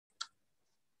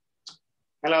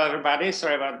Hello, everybody.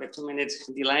 Sorry about the 2-minute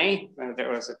delay. There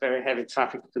was a very heavy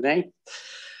traffic today.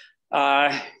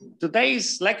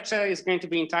 Today's lecture is going to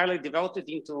be entirely devoted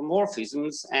into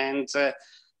morphisms and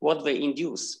what they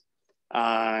induce.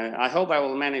 I hope I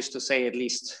will manage to say at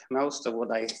least most of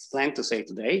what I plan to say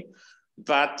today.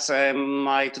 But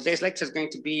my today's lecture is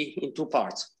going to be in two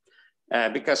parts.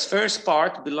 Because first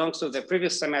part belongs to the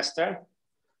previous semester.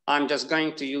 I'm just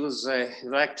going to use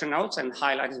lecture notes and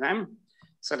highlight them,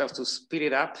 sort of to speed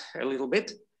it up a little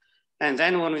bit. And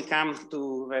then when we come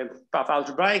to path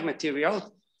algebraic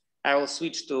material, I will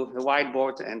switch to the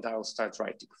whiteboard and I will start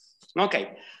writing.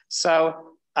 Okay,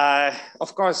 so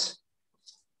of course,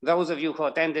 those of you who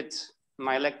attended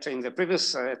my lecture in the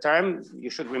previous term, you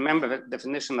should remember the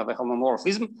definition of a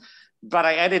homomorphism, but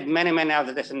I added many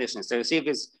other definitions. So you see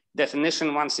this definition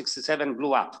 167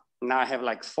 blew up. Now I have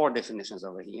like 4 definitions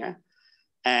over here.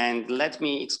 And let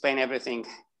me explain everything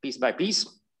piece by piece.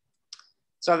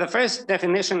 So the first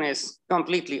definition is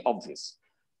completely obvious.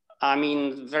 I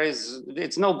mean,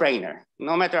 it's no brainer.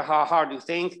 No matter how hard you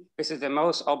think, this is the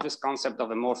most obvious concept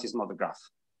of a morphism of a graph.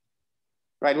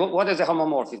 Right, what is a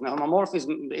homomorphism? A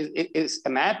homomorphism is a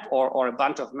map or a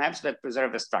bunch of maps that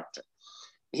preserve a structure.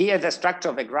 Here, the structure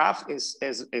of a graph is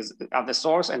the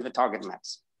source and the target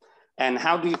maps. And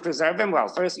how do you preserve them? Well,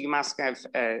 first you must have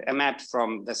a map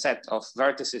from the set of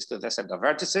vertices to the set of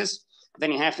vertices.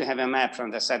 Then you have to have a map from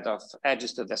the set of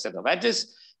edges to the set of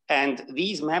edges. And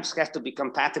these maps have to be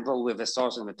compatible with the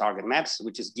source and the target maps,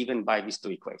 which is given by these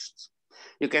 2 equations.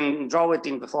 You can draw it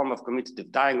in the form of commutative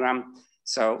diagram.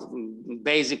 So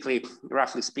basically,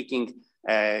 roughly speaking,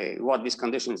 what these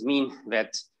conditions mean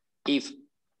that if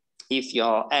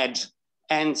your edge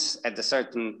ends at a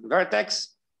certain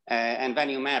vertex, and then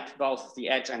you map both the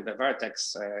edge and the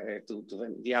vertex to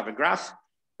the other graph,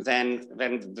 then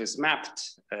this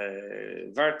mapped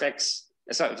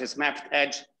this mapped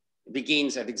edge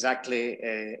begins at exactly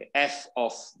f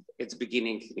of its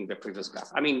beginning in the previous graph.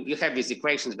 I mean, you have these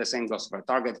equations, the same goes for a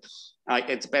target.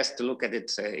 It's best to look at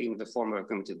it in the form of a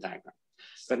commutative diagram.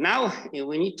 But now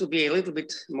we need to be a little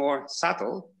bit more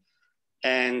subtle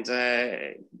and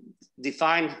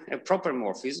define a proper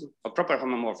morphism, a proper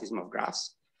homomorphism of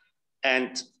graphs.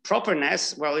 And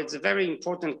properness, well, it's a very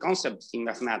important concept in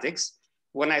mathematics.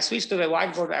 When I switch to the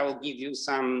whiteboard, I will give you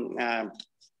some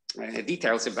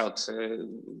details about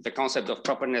the concept of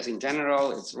properness in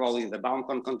general, its role in the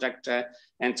bound-con conjecture,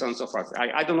 and so on and so forth.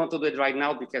 I don't want to do it right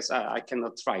now because I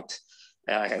cannot write.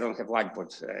 I don't have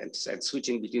whiteboard, and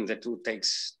switching between the two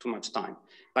takes too much time.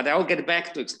 But I'll get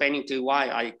back to explaining to you why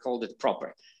I called it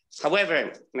proper.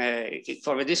 However,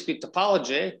 for the discrete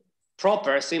topology,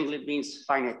 proper simply means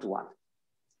finite to 1,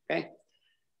 okay?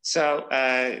 So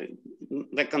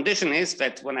the condition is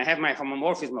that when I have my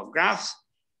homomorphism of graphs,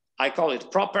 I call it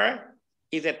proper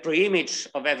if the preimage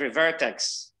of every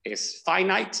vertex is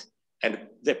finite and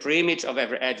the preimage of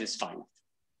every edge is finite.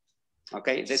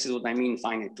 Okay, this is what I mean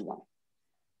finite to 1.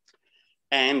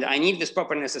 And I need these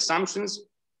properness assumptions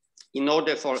in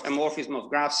order for a morphism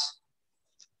of graphs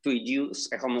to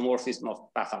induce a homomorphism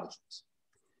of path algebras.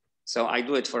 So I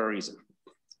do it for a reason.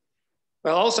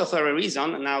 Well, also for a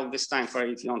reason, now this time for,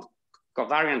 if you want,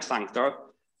 covariant functor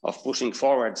of pushing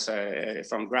forwards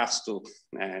from graphs to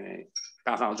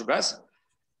path algebras,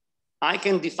 I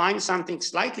can define something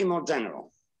slightly more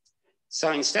general.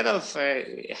 So instead of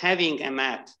having a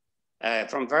map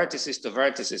from vertices to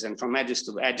vertices and from edges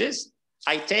to edges,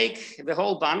 I take the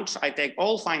whole bunch, I take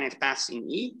all finite paths in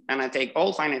E, and I take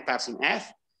all finite paths in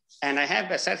F, and I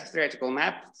have a set theoretical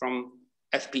map from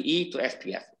FPE to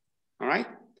FPF, all right?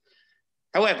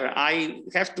 However, I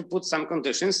have to put some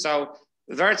conditions. So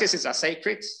vertices are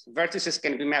sacred. Vertices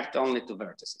can be mapped only to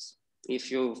vertices.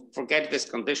 If you forget this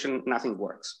condition, nothing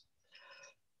works.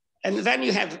 And then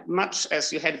you have much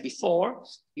as you had before,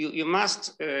 you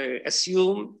must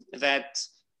assume that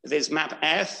this map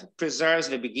F preserves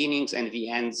the beginnings and the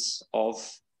ends of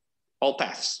all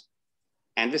paths.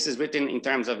 And this is written in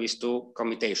terms of these 2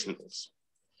 commutation rules.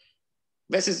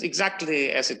 This is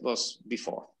exactly as it was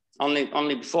before.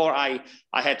 Only before I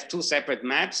had 2 separate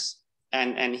maps,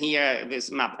 and here this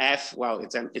map F, well,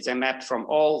 it's a map from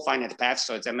all finite paths,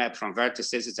 so it's a map from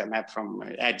vertices, it's a map from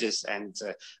edges, and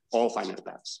all finite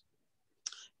paths.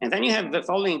 And then you have the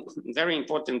following very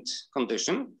important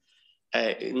condition,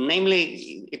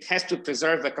 namely, it has to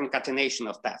preserve the concatenation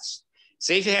of paths.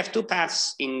 So if you have 2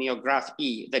 paths in your graph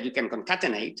E that you can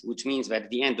concatenate, which means that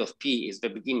the end of P is the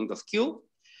beginning of Q,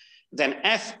 then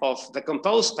f of the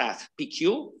composed path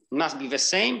PQ must be the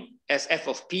same as f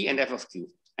of P and f of Q.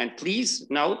 And please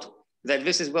note that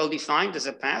this is well defined as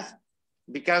a path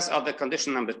because of the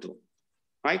condition number 2,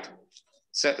 right?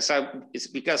 So it's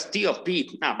because T of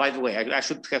P, by the way, I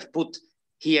should have put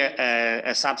here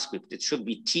a subscript. It should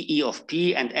be TE of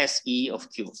P and SE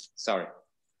of Q, sorry.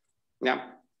 Yeah,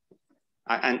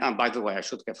 and by the way, I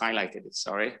should have highlighted it,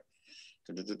 sorry.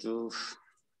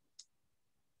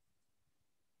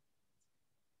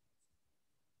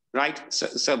 Right,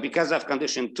 so because of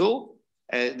condition 2,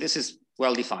 this is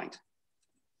well defined.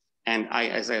 And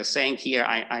as I was saying here,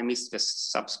 I missed the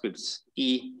subscripts.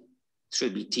 E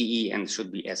should be TE and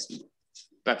should be SE.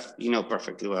 But you know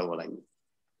perfectly well what I mean.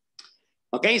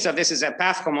 Okay, so this is a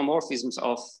path homomorphisms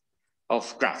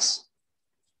of graphs.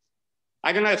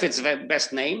 I don't know if it's the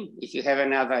best name. If you have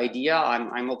another idea,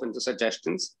 I'm open to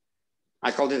suggestions.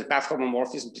 I called it a path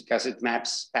homomorphism because it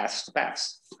maps paths to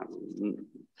paths.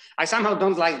 I somehow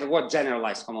don't like the word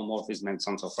generalized homomorphism and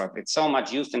so on and so forth. It's so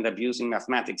much used and abused in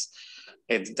mathematics,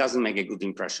 it doesn't make a good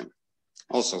impression.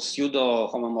 Also, pseudo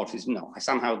homomorphism, no, I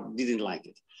somehow didn't like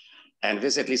it. And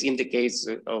this at least indicates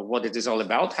what it is all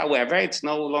about. However, it's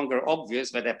no longer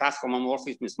obvious that a path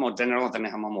homomorphism is more general than a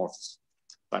homomorphism,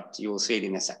 but you will see it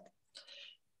in a sec.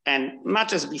 And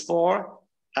much as before,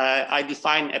 I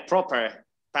define a proper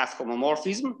path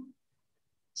homomorphism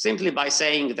simply by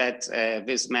saying that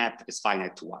this map is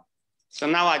finite to 1. So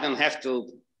now I don't have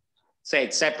to say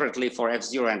it separately for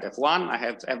F0 and F1. I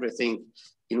have everything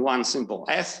in one simple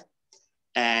F.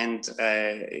 And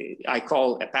I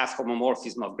call a path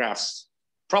homomorphism of graphs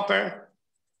proper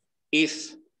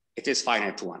if it is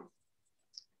finite to 1.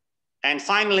 And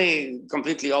finally,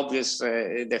 completely obvious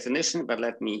definition, but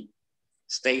let me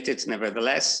state it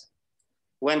nevertheless.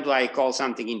 When do I call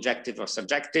something injective or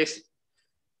surjective?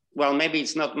 Well, maybe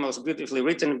it's not most beautifully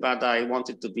written, but I want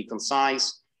it to be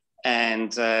concise.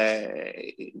 And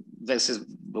this is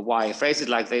why I phrase it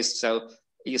like this. So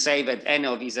you say that any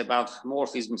of these about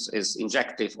morphisms is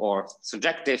injective or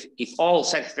surjective if all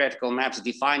set theoretical maps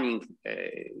defining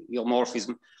your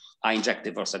morphism are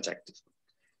injective or surjective.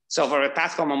 So for a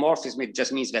path homomorphism, it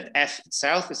just means that F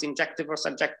itself is injective or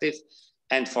surjective.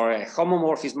 And for a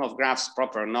homomorphism of graphs,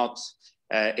 proper or not,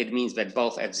 it means that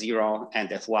both F0 and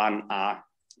F1 are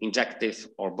injective,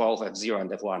 or both F0 and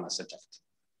F1 are surjective,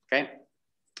 okay?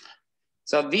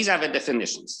 So these are the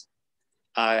definitions.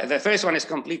 The first one is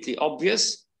completely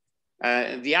obvious.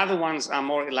 The other ones are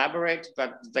more elaborate,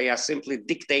 but they are simply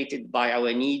dictated by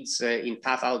our needs in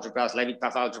path algebras, Levi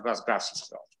path algebras, graph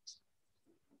system algebras.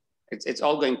 It's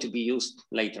all going to be used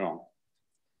later on.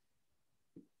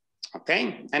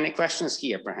 Okay, any questions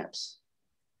here perhaps?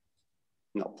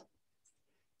 Nope.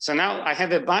 So now I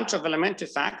have a bunch of elementary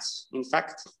facts, in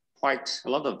fact, quite a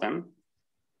lot of them.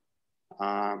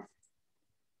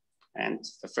 And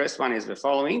the first one is the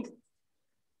following.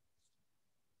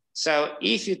 So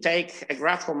if you take a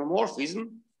graph homomorphism,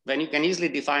 then you can easily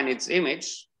define its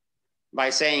image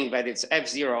by saying that it's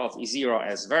F0 of E0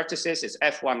 as vertices, it's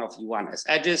F1 of E1 as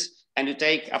edges, and you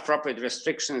take appropriate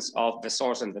restrictions of the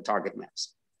source and the target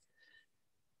maps.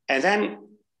 And then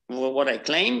what I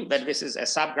claim that this is a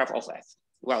subgraph of F.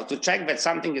 Well, to check that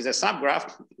something is a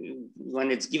subgraph when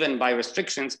it's given by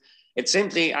restrictions, I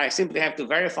simply have to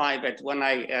verify that when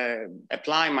I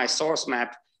apply my source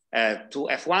map to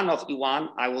F1 of E1,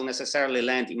 I will necessarily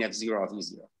land in F0 of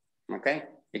E0, okay?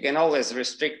 You can always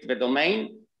restrict the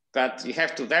domain, but you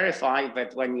have to verify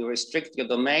that when you restrict your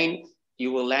domain,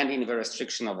 you will land in the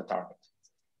restriction of a target.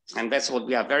 And that's what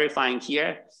we are verifying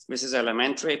here. This is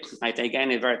elementary. I take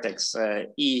any vertex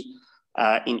E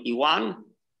in E1.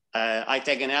 I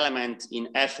take an element in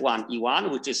F1 E1,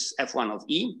 which is F1 of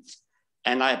E,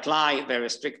 and I apply the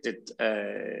restricted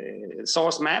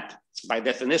source map. By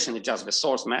definition, it's just the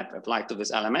source map applied to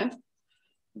this element.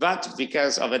 But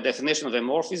because of a definition of a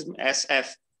morphism, SF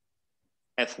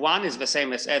F1 is the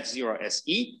same as F0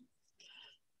 SE.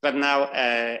 But now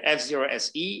F0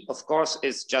 SE, of course,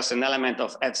 is just an element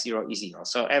of F0 E0.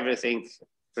 So everything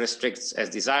restricts as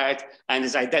desired, and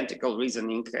is identical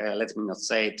reasoning, let me not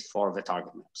say it, for the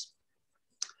target maps.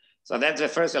 So that's the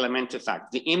first elementary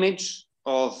fact. The image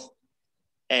of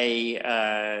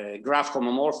a graph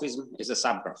homomorphism is a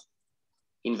subgraph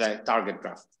in the target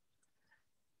graph.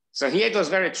 So here it was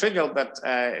very trivial, but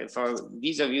for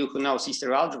these of you who know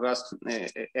C-stereo algebras,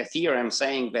 a theorem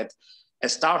saying that a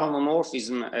star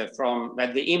homomorphism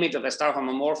that the image of a star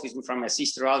homomorphism from a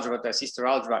C-stereo algebra to a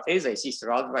C-stereo algebra is a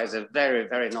C-stereo algebra is a very,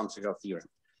 very non-trivial theorem.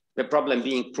 The problem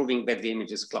being proving that the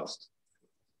image is closed.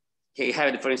 He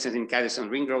had it, for instance, in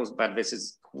Cadison ring-rows, but this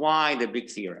is quite a big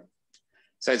theorem.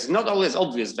 So it's not always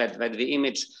obvious that the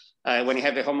image, when you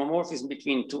have a homomorphism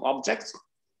between two objects,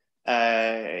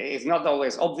 it's not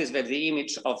always obvious that the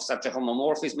image of such a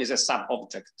homomorphism is a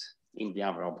sub-object in the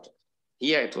other object.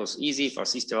 Here it was easy, for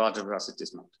C-stereo algebras it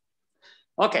is not.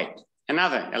 Okay,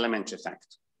 another elementary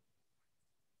fact.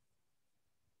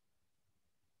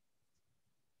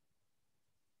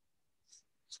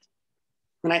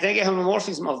 When I take a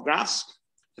homomorphism of graphs,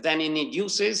 then it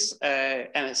induces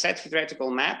a set theoretical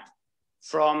map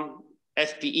from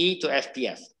FPE to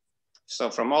FPF. So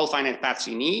from all finite paths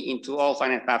in E into all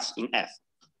finite paths in F.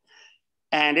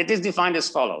 And it is defined as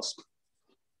follows.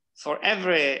 For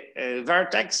every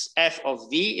vertex, F of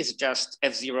V is just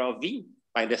F0 of V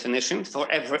by definition. For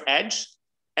every edge,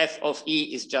 F of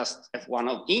E is just F1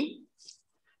 of E.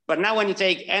 But now when you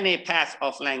take any path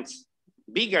of length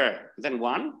bigger than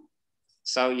 1,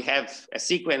 so you have a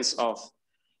sequence of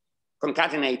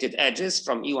concatenated edges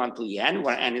from E1 to En,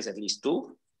 where N is at least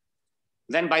 2,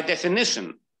 then by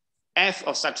definition, F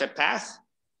of such a path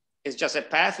is just a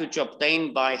path which you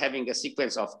obtain by having a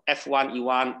sequence of F1,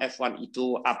 E1, F1,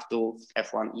 E2, up to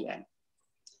F1, En.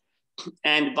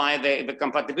 And by the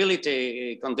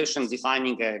compatibility condition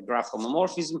defining a graph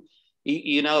homomorphism,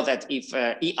 you know that if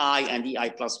EI and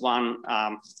EI plus 1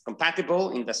 are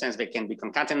compatible in the sense they can be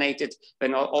concatenated,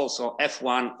 then also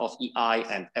F1 of EI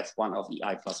and F1 of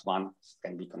EI plus 1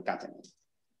 can be concatenated.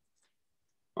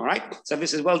 All right, so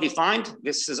this is well defined.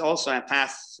 This is also a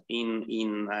path in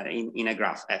a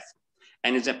graph F,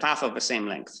 and it's a path of the same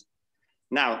length.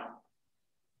 Now,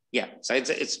 yeah, so it's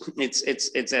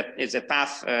a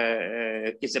path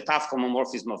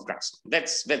homomorphism of graphs.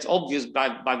 That's obvious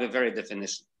by the very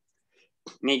definition.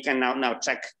 You can now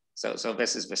check. So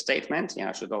this is the statement. Yeah,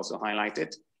 I should also highlight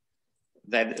it.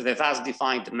 That the thus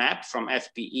defined map from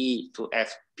FPE to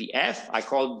FPF, I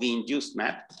call the induced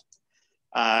map,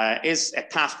 is a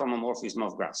path homomorphism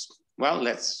of graphs. Well,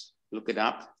 let's look it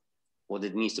up, what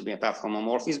it means to be a path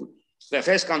homomorphism. The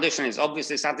first condition is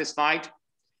obviously satisfied.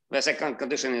 The second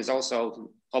condition is also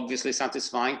obviously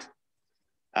satisfied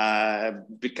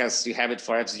because you have it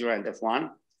for F0 and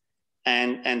F1.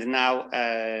 And now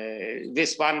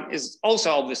this one is also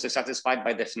obviously satisfied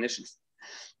by definition,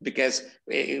 because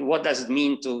what does it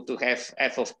mean to have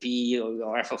F of P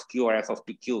or F of Q or F of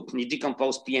PQ? You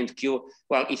decompose P and Q.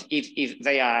 Well, if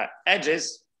they are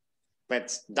edges,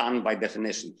 that's done by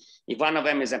definition. If one of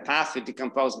them is a path, you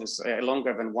decompose this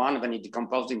longer than one. When you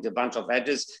decompose into a bunch of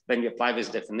edges, then you apply this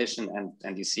definition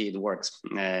and you see it works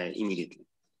immediately.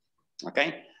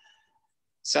 Okay.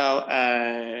 So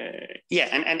yeah,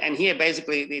 and here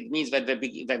basically it means that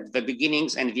the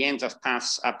beginnings and the ends of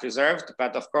paths are preserved,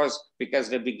 but of course, because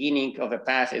the beginning of a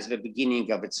path is the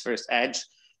beginning of its first edge,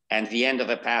 and the end of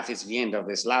a path is the end of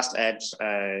this last edge,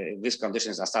 these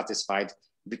conditions are satisfied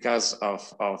because of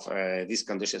these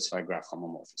conditions for graph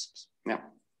homomorphisms. Yeah,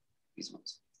 these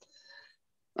ones.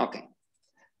 Okay.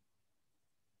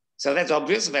 So that's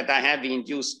obvious that I have the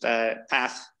induced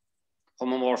path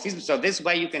homomorphism. So this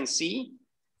way you can see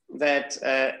that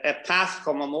a path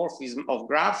homomorphism of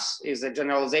graphs is a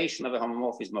generalization of a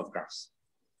homomorphism of graphs.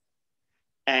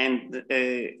 And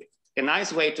a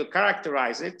nice way to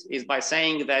characterize it is by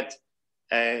saying that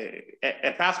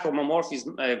a path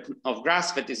homomorphism of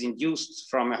graphs that is induced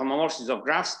from a homomorphism of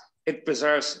graphs, it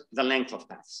preserves the length of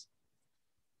paths.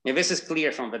 Now, this is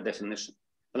clear from the definition.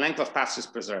 The length of paths is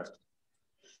preserved.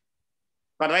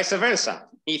 But vice versa,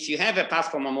 if you have a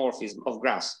path homomorphism of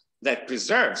graphs that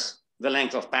preserves the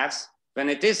length of paths, then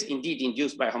it is indeed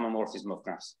induced by homomorphism of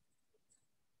graphs,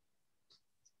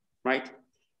 right?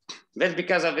 That's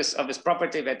because of this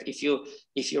property that if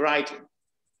you write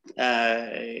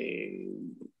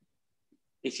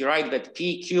that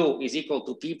PQ is equal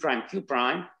to P prime Q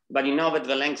prime, but you know that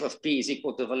the length of P is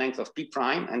equal to the length of P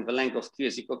prime and the length of Q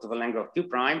is equal to the length of Q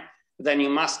prime, then you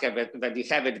must have it that you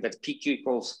have it that PQ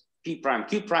equals P prime.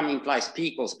 Q prime implies P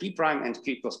equals P prime and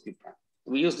Q equals P prime.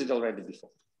 We used it already before.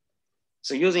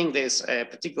 So using this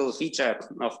particular feature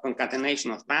of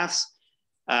concatenation of paths,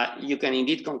 you can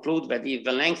indeed conclude that if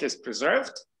the length is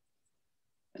preserved,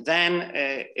 then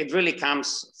it really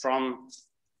comes from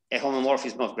a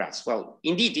homomorphism of graphs. Well,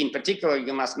 indeed, in particular,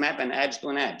 you must map an edge to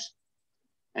an edge.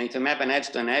 And if you map an edge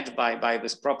to an edge by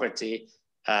this property,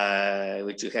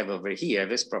 which you have over here,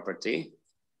 this property,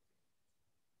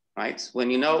 right? When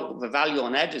you know the value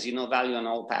on edges, you know value on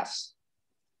all paths.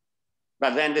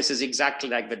 But then this is exactly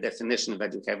like the definition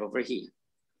that you have over here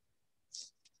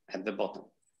at the bottom,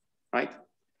 right?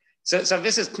 So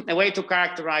this is a way to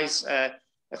characterize a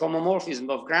homomorphism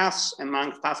of graphs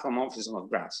among path homomorphism of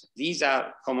graphs. These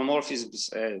are homomorphisms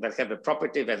that have a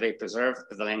property that they preserve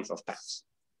the length of paths.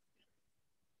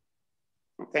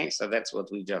 Okay, so that's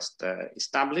what we just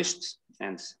established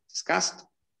and discussed.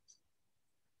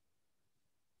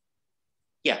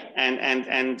 Yeah,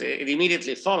 and it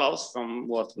immediately follows from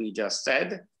what we just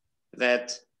said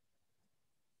that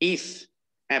if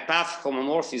a path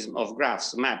homomorphism of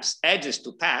graphs maps edges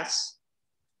to paths,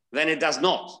 then it does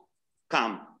not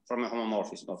come from a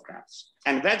homomorphism of graphs.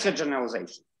 And that's a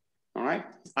generalization, all right?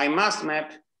 I must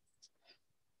map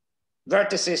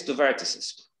vertices to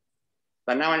vertices.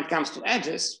 But now when it comes to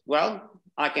edges, well,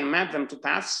 I can map them to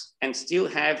paths and still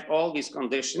have all these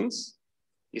conditions.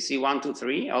 You see 1, 2,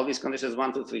 3, all these conditions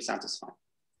 1, 2, 3 satisfied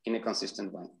in a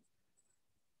consistent way.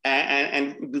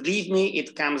 And believe me,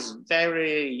 it comes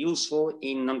very useful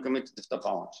in non-commutative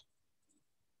topology.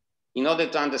 In order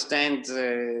to understand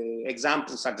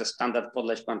examples such as standard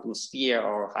Podlej quantum sphere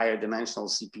or higher dimensional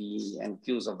CPE and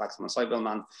Qs of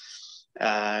Waxman-Soibelman,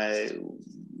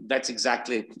 that's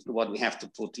exactly what we have to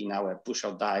put in our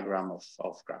push-out diagram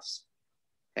of graphs.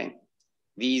 Okay,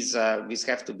 these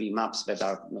have to be maps that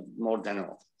are more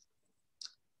general,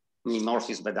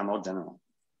 morphisms that are more general.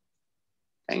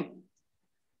 Okay,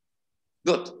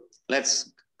 good.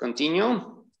 Let's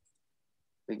continue.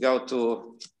 We go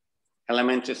to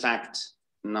elementary fact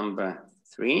number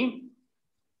 3.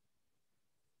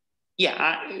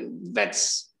 Yeah,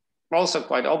 that's also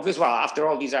quite obvious. Well, after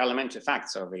all, these are elementary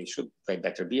facts, so they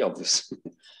better be obvious.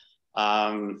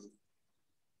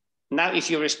 Now, if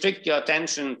you restrict your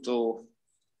attention to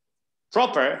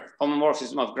proper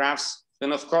homomorphism of graphs,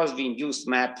 then of course the induced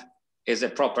map is a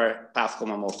proper path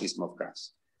homomorphism of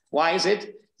graphs. Why is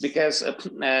it? Because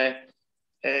the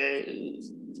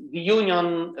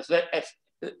union,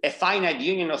 a finite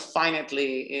union of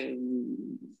finitely,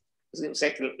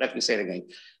 let me say it again.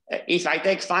 If I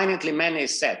take finitely many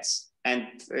sets, and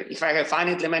if I have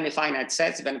finitely many finite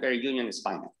sets, then their union is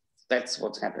finite. That's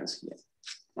what happens here,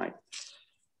 right?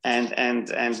 And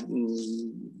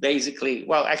basically,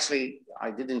 well, actually, I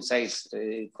didn't say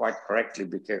it quite correctly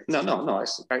because no.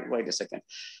 Wait a second.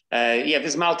 Yeah,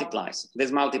 this multiplies.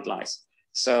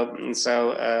 So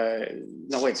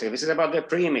no, wait. So this is about the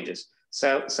pre-images.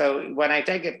 So when I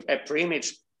take a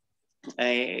pre-image,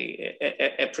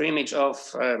 a pre-image of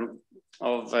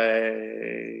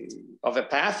a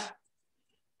path,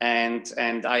 and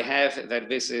I have that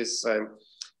this is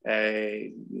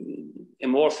a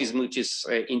morphism which is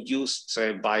induced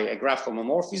by a graph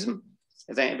homomorphism,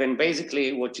 then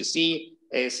basically what you see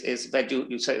is that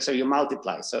you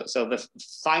multiply. So the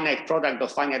finite product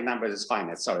of finite numbers is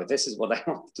finite. Sorry, this is what I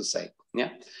want to say.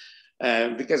 Yeah.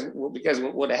 Because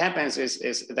what happens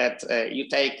is that you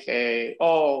take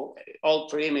all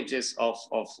pre-images of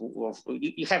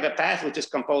you have a path which is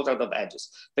composed out of edges.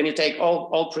 Then you take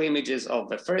all pre-images of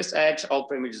the first edge, all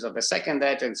pre-images of the second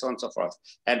edge, and so on and so forth.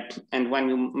 And when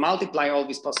you multiply all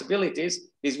these possibilities,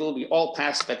 these will be all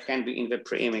paths that can be in the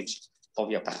pre-image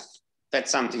of your path. That's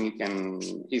something you can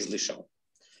easily show.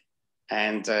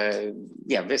 And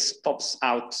yeah, this pops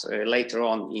out later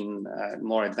on in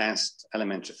more advanced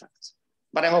elementary facts.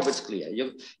 But I hope it's clear.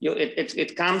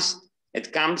 It comes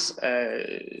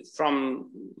from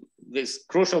this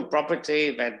crucial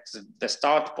property that the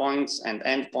start points and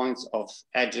end points of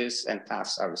edges and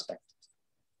paths are respected.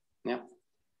 Yeah,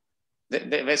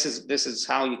 this is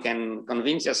how you can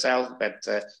convince yourself that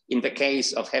in the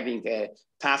case of having a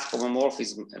path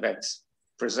homomorphism that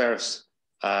preserves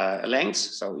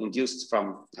lengths, so induced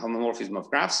from homomorphism of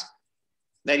graphs,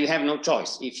 then you have no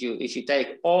choice. If you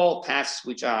take all paths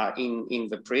which are in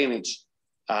the pre-image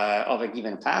of a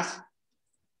given path,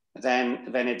 then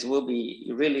it will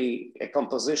be really a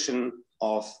composition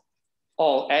of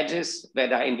all edges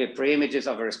that are in the pre-images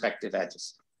of the respective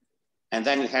edges. And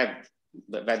then you have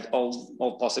that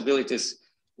all possibilities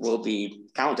will be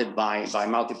counted by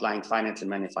multiplying finitely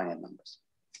many finite numbers.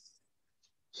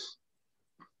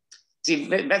 See,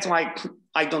 that's why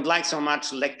I don't like so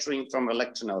much lecturing from the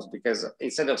lecture notes, because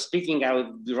instead of speaking, I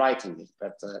would be writing it.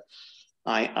 But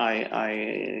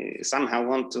I somehow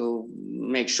want to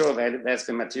make sure that that's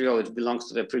the material which belongs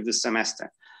to the previous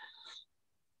semester.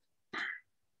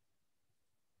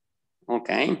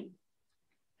 Okay.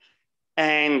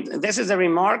 And this is a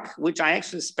remark which I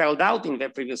actually spelled out in the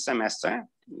previous semester,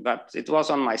 but it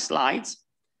was on my slides.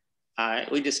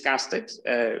 We discussed it,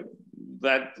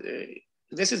 but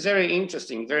this is very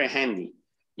interesting, very handy.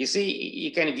 You see,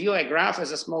 you can view a graph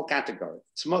as a small category.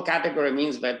 Small category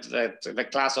means that the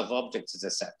class of objects is a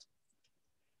set.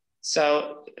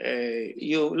 So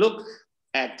you look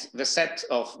at the set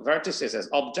of vertices as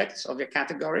objects of your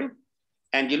category,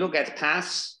 and you look at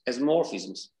paths as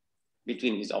morphisms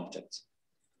between these objects.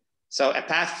 So a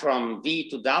path from V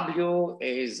to W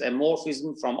is a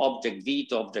morphism from object V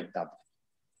to object W.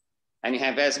 And you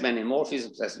have as many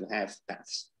morphisms as you have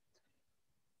paths.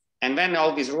 And then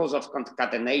all these rules of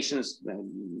concatenations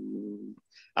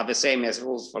are the same as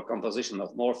rules for composition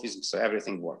of morphisms, so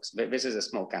everything works. This is a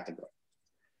small category.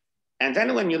 And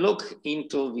then when you look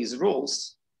into these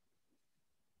rules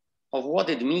of what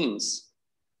it means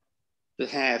to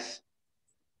have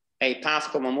a path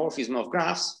homomorphism of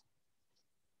graphs,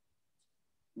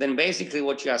 then basically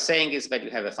what you are saying is that you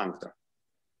have a functor.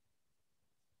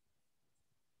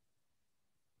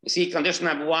 You see, condition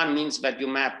number one means that you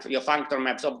map, your functor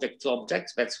maps object to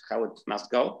object. That's how it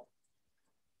must go.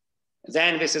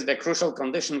 Then this is the crucial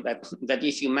condition that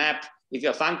if you map, if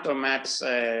your functor maps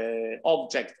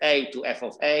object A to f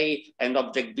of A and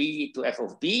object B to f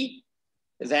of B,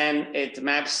 then it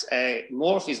maps a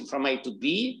morphism from A to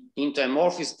B into a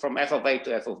morphism from f of A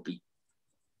to f of B.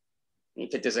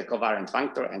 If it is a covariant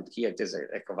functor, and here it is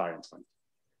a covariant functor.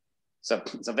 So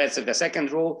that's the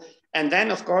second rule. And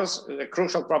then, of course, the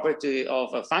crucial property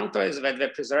of a functor is that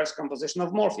it preserves composition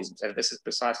of morphisms. And this is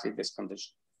precisely this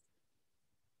condition.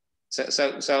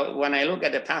 So when I look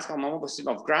at the path homomorphism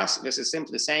of graphs, this is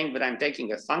simply saying that I'm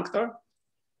taking a functor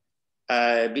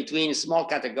between small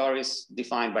categories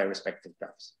defined by respective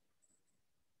graphs.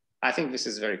 I think this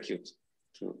is very cute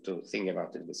to think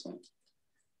about it this way.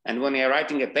 And when you're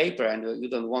writing a paper and you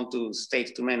don't want to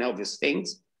state too many obvious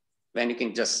things, then you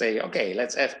can just say, okay,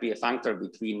 let's F be a functor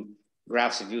between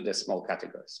graphs viewed as small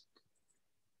categories.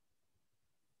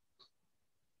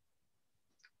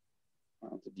 I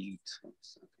want to delete. Okay.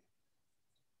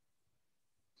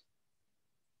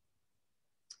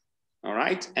 All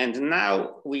right, and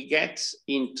now we get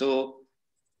into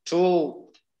two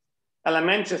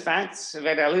elementary facts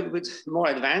that are a little bit more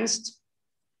advanced,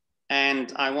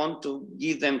 and I want to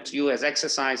give them to you as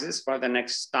exercises for the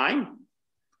next time.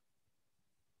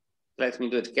 Let me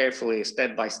do it carefully,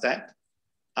 step by step.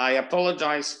 I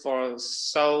apologize for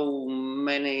so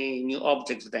many new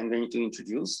objects that I'm going to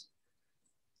introduce.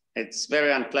 It's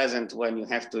very unpleasant when you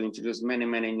have to introduce many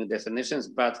new definitions,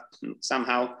 but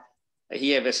somehow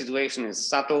here the situation is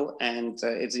subtle, and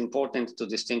it's important to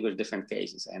distinguish different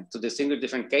cases. And to distinguish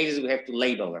different cases, we have to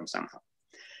label them somehow.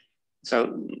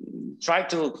 So try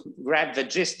to grab the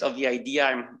gist of the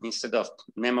idea instead of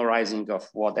memorizing of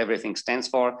what everything stands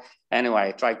for. Anyway,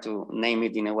 I try to name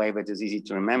it in a way that is easy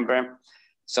to remember.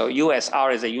 So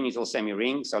USR is a unital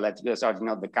semi-ring. So let USR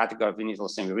denote the category of unital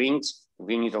semi-rings,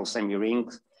 unital semi-ring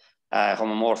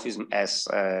homomorphism as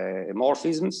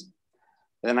morphisms.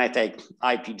 Then I take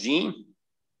IPG,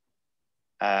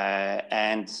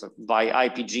 and by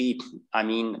IPG, I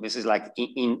mean, this is like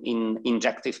in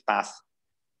injective path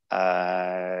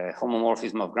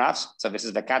homomorphism of graphs. So this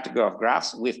is the category of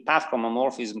graphs with path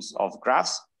homomorphisms of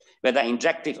graphs that are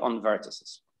injective on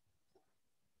vertices.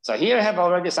 So here I have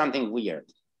already something weird.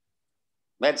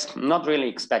 That's not really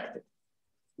expected.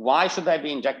 Why should I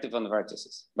be injective on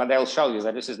vertices? But I'll show you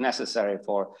that this is necessary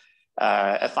for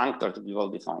a functor to be well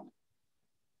defined.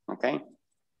 Okay,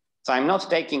 so I'm not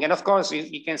taking, and of course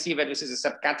you can see that this is a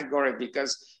subcategory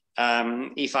because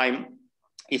if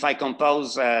I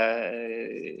compose,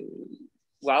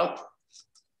 well,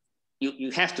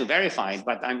 you have to verify it,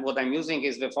 but what I'm using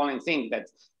is the following thing, that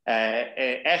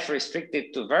F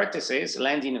restricted to vertices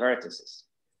land in vertices.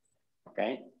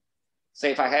 Okay, so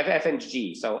if I have F and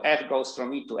G, so F goes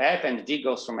from E to F and G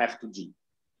goes from F to G.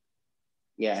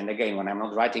 Yeah, and again, when I'm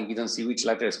not writing, you don't see which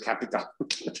letter is capital,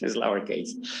 which is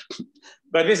lowercase.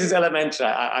 But this is elementary.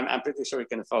 I'm pretty sure you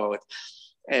can follow it.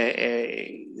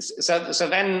 So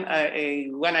then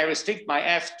when I restrict my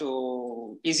F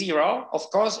to E0,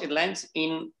 of course, it lands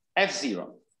in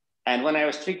F0. And when I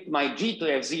restrict my G to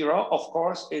F0, of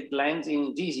course, it lands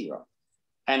in G0.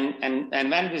 And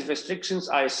then these restrictions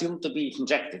are assumed to be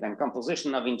injective, and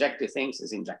composition of injective things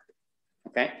is injective.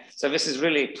 Okay, so this is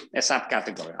really a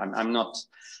subcategory. I'm not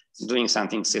doing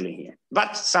something silly here,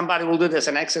 but somebody will do this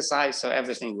an exercise, so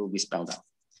everything will be spelled out.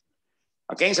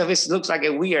 Okay, so this looks like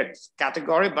a weird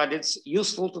category, but it's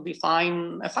useful to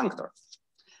define a functor.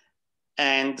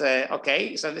 And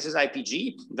okay, so this is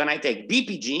IPG. Then I take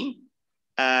BPG,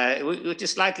 which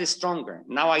is slightly stronger.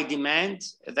 Now I demand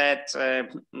that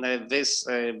this,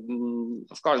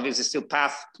 of course, this is still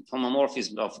path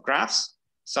homomorphism of graphs.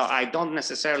 So I don't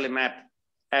necessarily map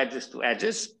edges to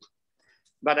edges,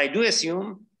 but I do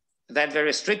assume that the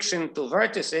restriction to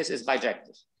vertices is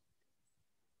bijective.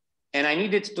 And I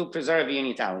needed to preserve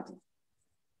unitality.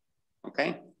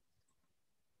 Okay.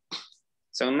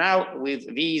 So now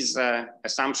with these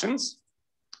assumptions,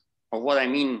 or what I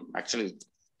mean, actually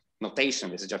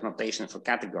notation, this is just notation for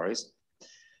categories.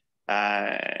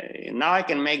 Now I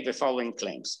can make the following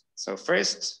claims. So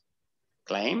first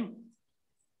claim,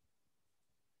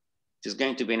 which is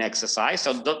going to be an exercise.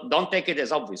 So don't take it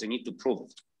as obvious, you need to prove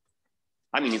it.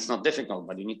 I mean, it's not difficult,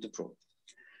 but you need to prove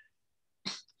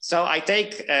it. So I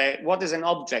take what is an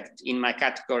object in my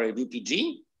category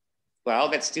VPG, Well,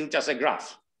 that's still just a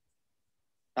graph,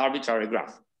 arbitrary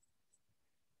graph.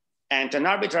 And to an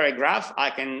arbitrary graph,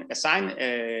 I can assign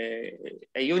a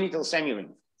unital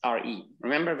semiring, RE.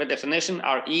 Remember the definition,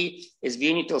 RE is the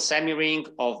unital semiring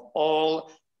of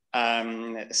all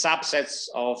subsets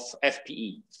of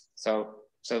FPE. So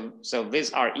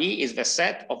this RE is the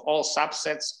set of all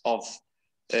subsets of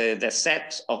the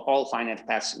set of all finite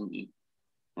paths in E,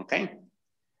 okay?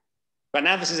 But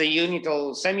now this is a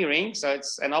unital semiring, so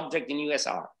it's an object in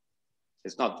USR.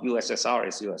 It's not USSR,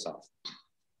 it's USR.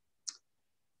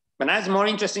 But now it's more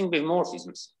interesting with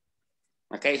morphisms.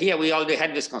 Okay, here we already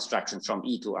had this construction from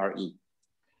E to RE.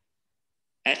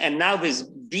 And now this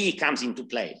B comes into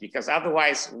play, because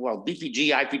otherwise, well,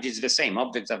 BPG, IPG is the same,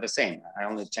 objects are the same. I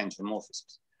only change the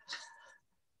morphisms.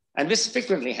 And this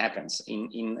frequently happens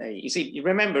you see,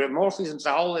 remember, morphisms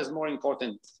are always more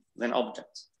important than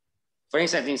objects. For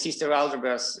instance, in sister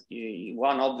algebras,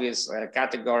 one obvious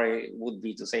category would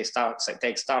be to say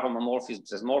take star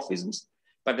homomorphisms as morphisms.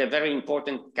 But the very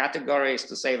important category is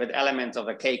to say that elements of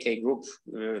a KK group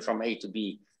from A to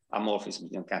B are morphisms in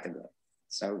your category.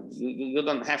 So you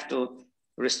don't have to,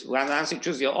 once you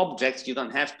choose your objects, you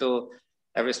don't have to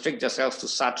restrict yourself to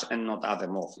such and not other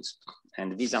morphisms.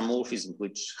 And these are morphisms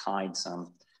which hide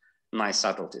some nice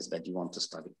subtleties that you want to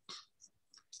study.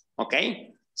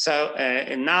 Okay, so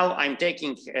now I'm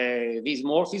taking these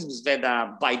morphisms that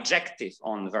are bijective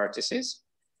on vertices.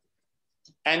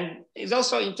 And it's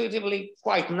also intuitively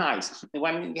quite nice.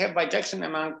 When you have bijection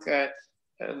among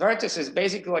vertices,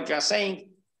 basically what you're saying,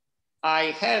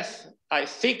 I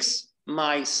fix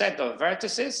my set of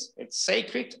vertices, it's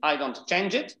sacred, I don't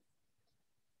change it,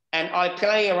 and I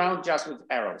play around just with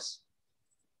arrows.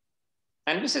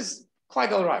 And this is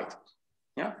quite all right.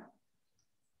 Yeah?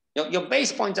 Your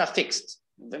base points are fixed.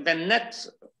 The net,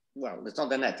 well, it's not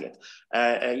the net yet.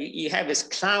 You have this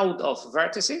cloud of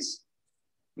vertices.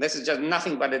 This is just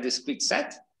nothing but a discrete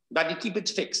set, but you keep it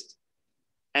fixed.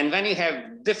 And then you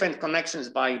have different connections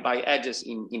by edges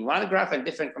in one graph and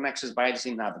different connections by edges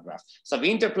in another graph. So the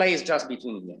interplay is just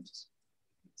between the edges.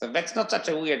 So that's not such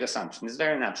a weird assumption. It's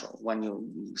very natural when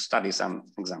you study some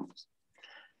examples.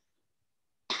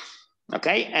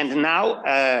 Okay, and now,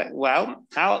 well,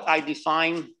 how I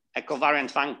define a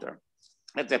covariant functor.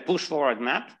 That's a push forward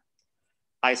map.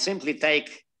 I simply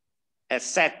take a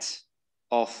set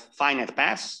of finite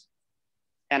paths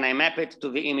and I map it to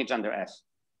the image under F.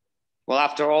 Well,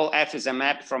 after all, F is a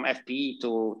map from FPE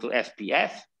to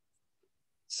FPF.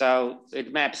 So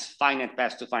it maps finite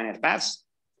paths to finite paths.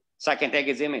 So I can take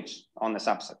its image on the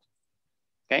subset,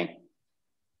 okay?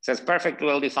 So it's perfectly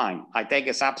well defined. I take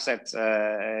a subset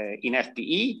in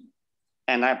FPE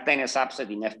and I obtain a subset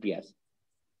in FPF.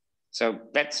 So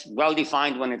that's well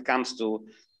defined when it comes to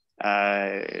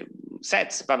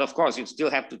sets, but of course you still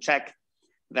have to check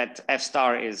that F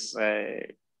star is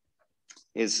that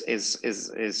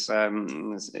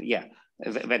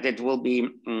it will be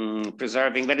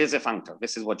preserving, that is a functor.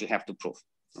 This is what you have to prove,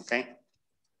 okay?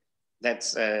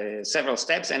 That's several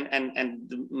steps, and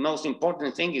the most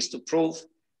important thing is to prove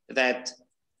that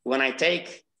when I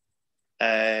take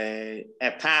a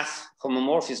path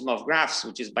homomorphism of graphs,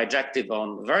 which is bijective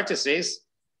on vertices,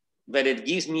 that it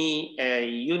gives me a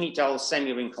unital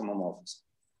semi-ring homomorphism.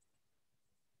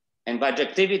 And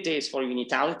bijectivity is for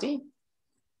unitality,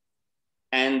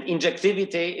 and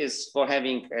injectivity is for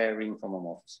having a ring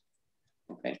homomorphism.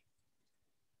 Okay.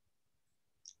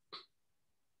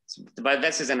 So, but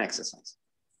this is an exercise.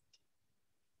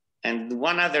 And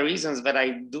one of the reasons that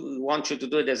I do want you to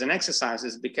do it as an exercise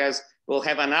is because we'll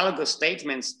have analogous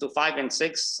statements to 5 and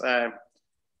 6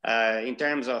 in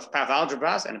terms of path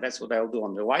algebras, and that's what I'll do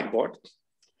on the whiteboard.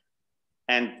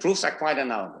 And proofs are quite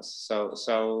analogous.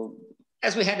 So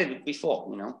as we had it before,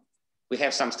 you know, we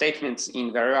have some statements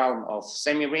in the realm of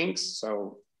semi-rings,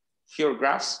 so pure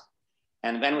graphs,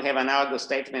 and then we have analogous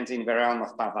statements in the realm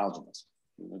of path algebras.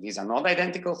 These are not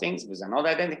identical things, these are not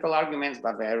identical arguments,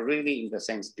 but they are really in the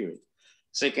same spirit.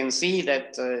 So you can see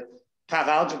that path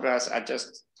algebras are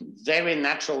just very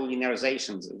natural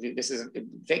linearizations. This is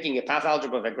taking a path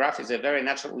algebra of a graph is a very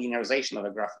natural linearization of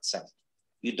a graph itself.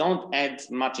 You don't add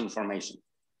much information.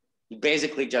 You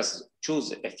basically just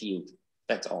choose a field,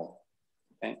 that's all,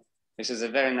 okay? This is a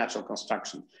very natural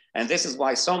construction. And this is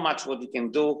why so much what you can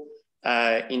do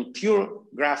in pure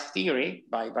graph theory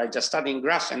by just studying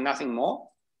graphs and nothing more,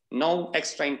 no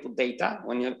extra input data.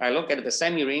 When I look at the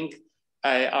semi-ring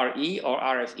RE or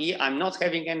RFE, I'm not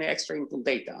having any extra input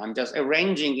data. I'm just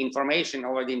arranging information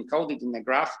already encoded in the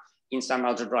graph in some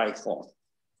algebraic form,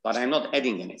 but I'm not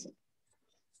adding anything.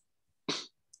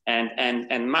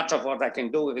 And much of what I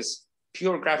can do with this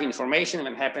pure graph information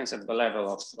that happens at the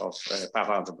level of path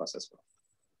algebras as well.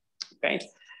 Okay.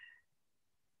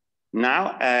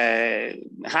 Now,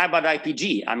 how about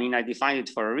IPG? I mean, I defined it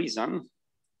for a reason.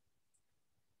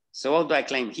 So what do I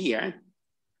claim here?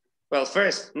 Well,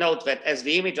 first note that as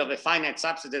the image of a finite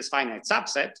subset is finite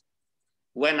subset,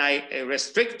 when I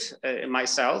restrict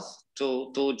myself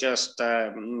to just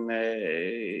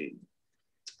finite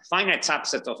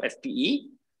subset of FPE,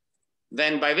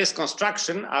 then by this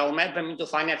construction, I'll map them into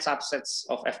finite subsets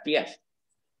of FPF,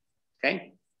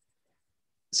 okay?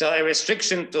 So a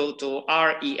restriction to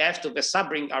REF, to the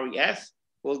subring REF,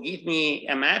 will give me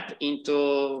a map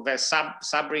into the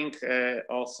subring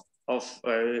of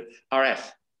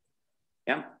RF,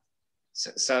 yeah?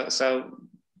 So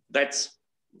that's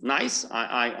nice.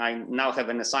 I now have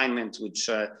an assignment which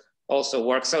also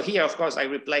works. So here, of course, I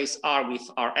replace R with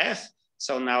RF.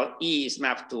 So now E is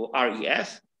mapped to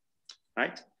REF,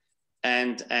 right?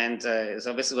 And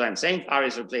so this is what I'm saying. R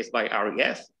is replaced by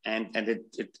REF, and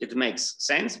it makes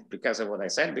sense because of what I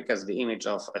said, because the image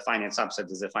of a finite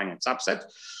subset is a finite subset.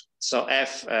 So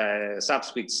F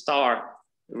subscript star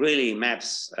really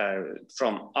maps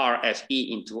from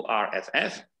RFE into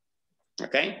RFF,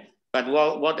 okay? But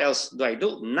what else do I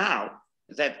do? Now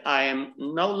that I am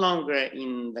no longer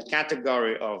in the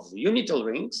category of unital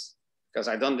rings, because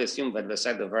I don't assume that the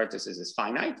set of vertices is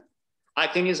finite, I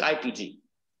can use IPG.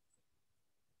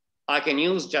 I can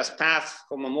use just path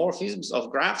homomorphisms of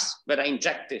graphs that are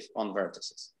injective on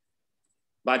vertices.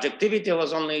 Bijectivity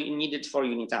was only needed for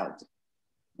unitality.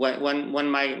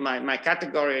 When my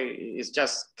category is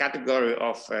just category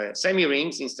of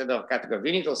semi-rings instead of category of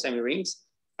unital semi-rings,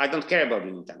 I don't care about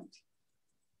unitality.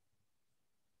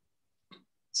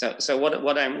 So what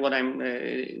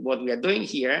we are doing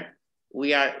here,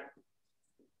 we are,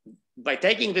 by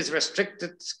taking this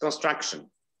restricted construction,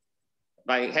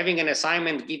 by having an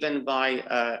assignment given by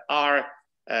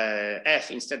RF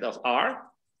instead of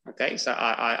R, okay, so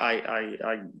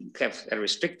I have a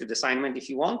restricted assignment if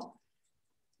you want,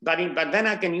 but then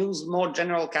I can use more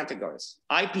general categories.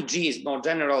 IPG is more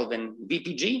general than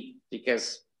BPG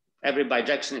because every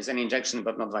bijection is an injection,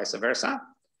 but not vice versa.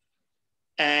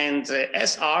 And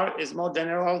SR is more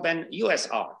general than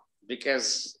USR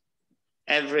because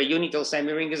every unital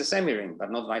semi-ring is a semi-ring,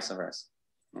 but not vice versa,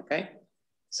 okay?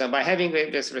 So by having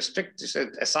this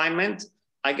restricted assignment,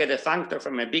 I get a functor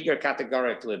from a bigger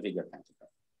category to a bigger category.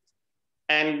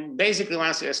 And basically,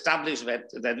 once you establish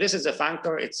that this is a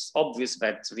functor, it's obvious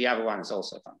that the other one is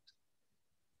also a functor.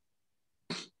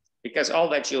 Because all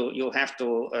that you have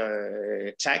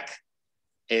to check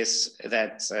is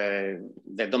that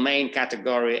the domain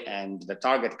category and the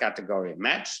target category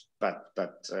match, but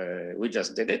we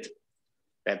just did it.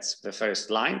 That's the first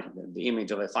line. The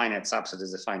image of a finite subset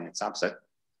is a finite subset.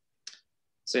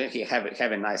 So you have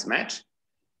a nice match.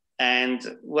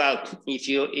 And well, if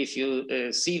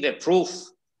you see the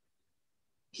proof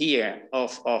here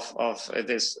of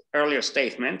this earlier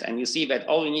statement, and you see that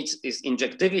all you need is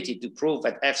injectivity to prove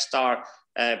that F star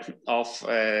of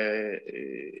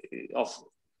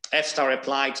F star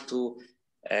applied to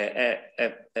a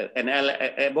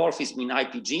morphism in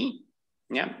IPG,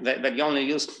 yeah, that you only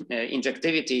use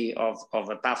injectivity of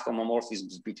a path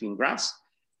homomorphisms between graphs,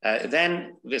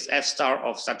 then this F star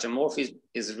of such a morphism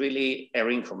is really a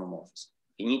ring homomorphism.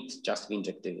 You need just the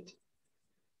injectivity.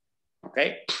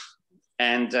 Okay,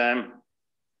 and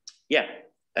yeah,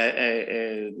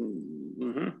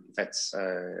 that's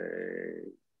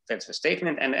the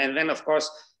statement. And then of course,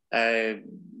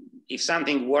 if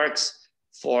something works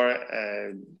for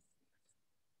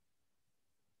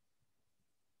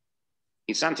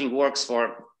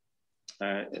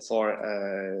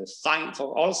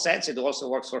all sets, it also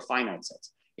works for finite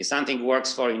sets. If something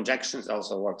works for injections, it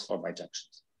also works for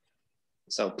bijections.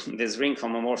 So this ring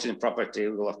homomorphism property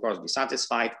will of course be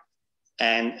satisfied.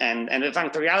 And the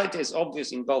functoriality is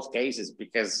obvious in both cases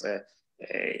because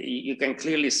you can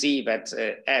clearly see that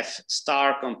F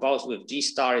star composed with G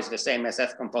star is the same as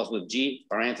F composed with G,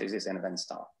 parentheses, and then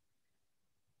star.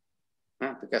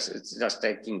 Because it's just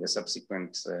taking the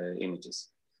subsequent images.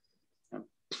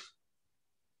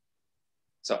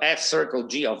 So F circle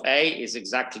G of A is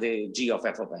exactly G of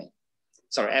F of A.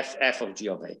 Sorry, F of G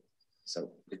of A.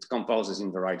 So it composes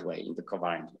in the right way, in the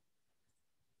covariant way.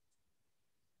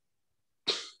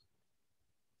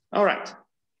 All right.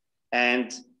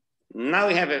 And now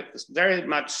we have a very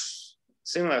much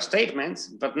similar statements,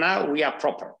 but now we are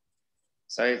proper.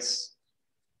 So it's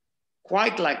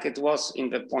quite like it was in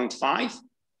the 0.5,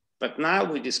 but now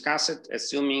we discuss it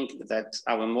assuming that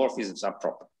our morphisms are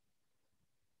proper.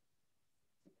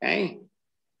 Okay.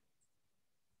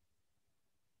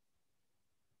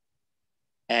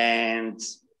 And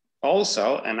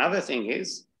also another thing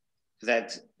is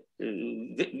that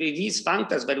these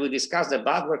functors that we discussed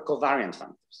above were covariant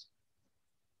functors.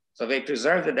 So they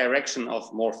preserve the direction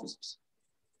of morphisms.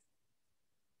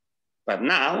 But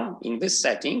now, in this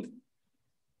setting,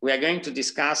 we are going to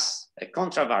discuss a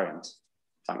contravariant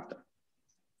functor.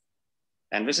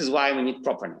 And this is why we need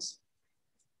properness.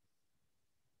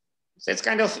 So it's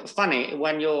kind of funny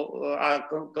when you are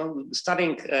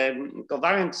studying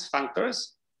covariant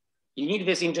functors, you need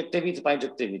this injectivity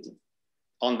bijectivity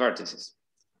on vertices.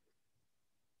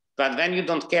 But then you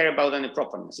don't care about any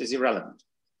properness, it's irrelevant.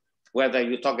 Whether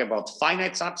you talk about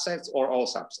finite subsets or all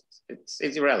subsets,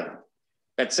 it's irrelevant.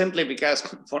 But simply because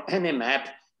for any map,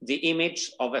 the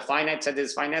image of a finite set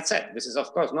is finite set. This is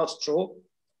of course not true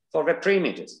for the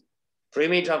pre-images.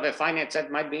 Pre-image of a finite set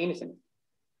might be infinite.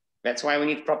 That's why we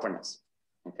need properness,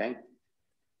 okay?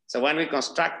 So when we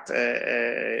construct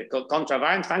a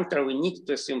contravariant functor, we need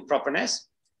to assume properness.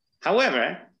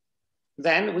 However,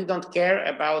 then we don't care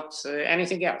about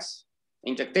anything else.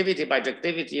 Injectivity,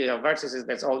 bijectivity of vertices,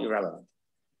 that's all irrelevant,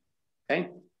 okay?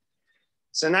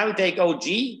 So now we take OG,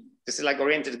 this is like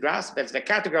oriented graphs, that's the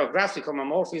category of graphs with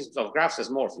homomorphisms of graphs as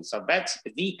morphisms. So that's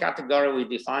the category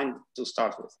we defined to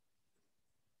start with.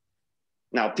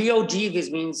 Now, POG, this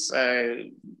means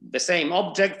the same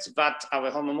objects, but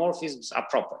our homomorphisms are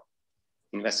proper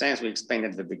in the sense we explained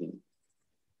at the beginning.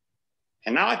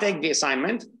 And now I take the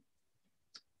assignment.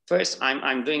 First,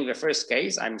 I'm doing the first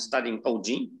case. I'm studying OG.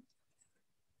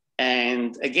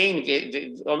 And again,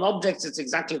 on objects, it's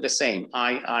exactly the same.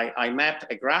 I map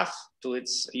a graph to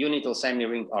its unital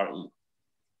semi-ring RE,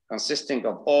 consisting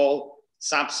of all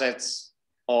subsets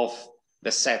of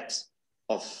the set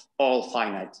of all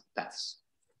finite paths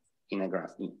in a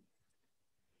graph E.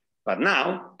 But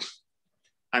now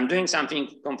I'm doing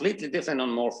something completely different on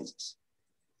morphisms.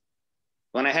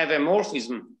 When I have a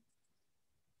morphism,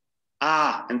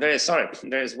 and there's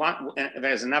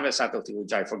another subtlety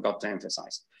which I forgot to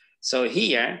emphasize. So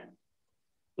here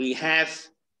we have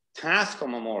path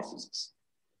homomorphisms,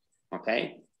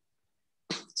 okay?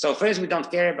 So first, we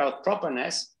don't care about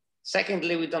properness.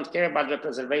 Secondly, we don't care about the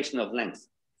preservation of length,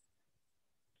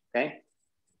 okay?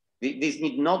 These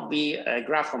need not be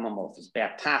graph homomorphisms, they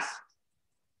are path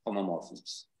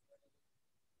homomorphisms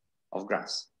of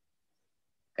graphs,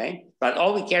 okay? But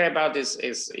all we care about is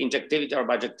injectivity or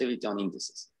bijectivity on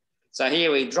indices. So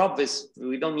here we drop this,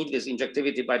 we don't need this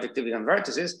injectivity, bijectivity on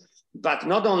vertices, but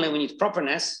not only we need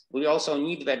properness, we also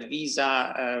need that these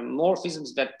are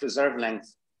morphisms that preserve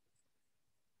length.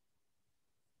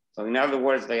 So in other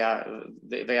words, they are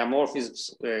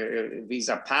morphisms, these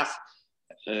are path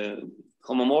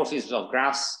homomorphisms of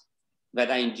graphs that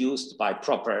are induced by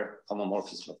proper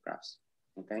homomorphisms of graphs,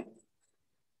 okay?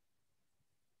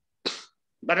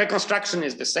 But the construction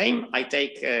is the same. I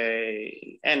take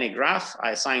any graph,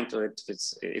 I assign to it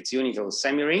its unital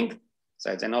semi-ring,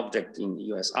 so it's an object in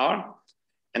USR.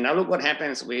 And now look what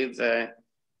happens with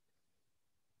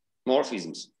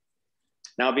morphisms.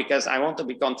 Now, because I want to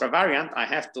be contravariant, I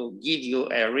have to give you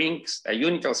a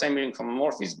unital semi-ring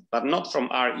homomorphism, but not from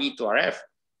RE to RF,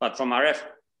 but from RF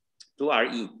to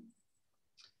RE.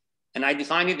 And I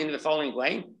define it in the following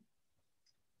way.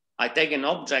 I take an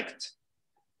object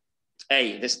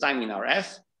A, this time in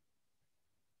RF.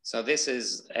 So this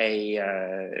is a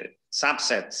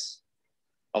subset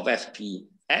of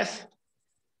FPF,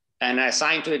 and I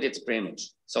assign to it its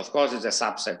preimage. So of course it's a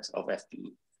subset of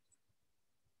FPE.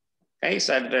 Okay,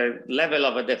 so at the level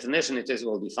of a definition, it is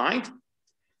well defined.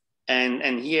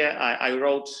 And here I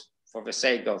wrote, for the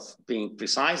sake of being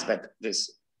precise, that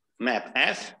this map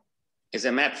F is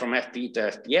a map from FP to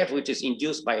FPF, which is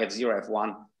induced by F0,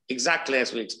 F1, exactly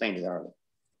as we explained it earlier.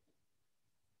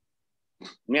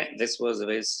 Yeah, this was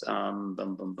this,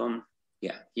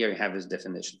 Yeah, here you have this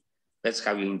definition. That's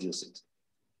how you induce it.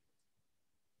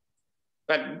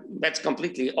 But that's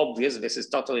completely obvious. This is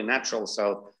totally natural,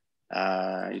 so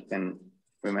you can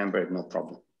remember it, no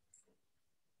problem.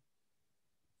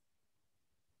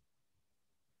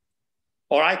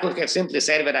 Or I could have simply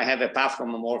said that I have a path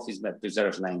homomorphism that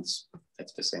preserves lengths.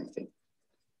 That's the same thing.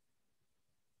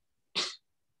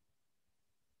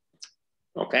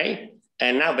 Okay,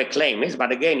 and now the claim is,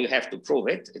 but again, you have to prove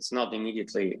it. It's not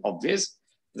immediately obvious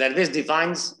that this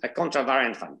defines a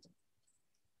contravariant functor.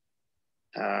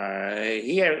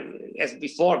 Here, as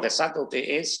before, the subtlety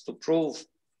is to prove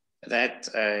that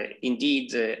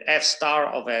indeed F star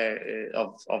of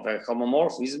a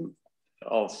homomorphism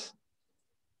of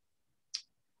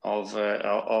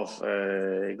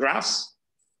graphs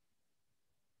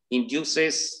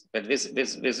induces, but this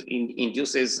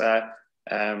induces a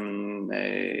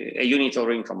unital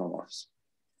ring homomorphism.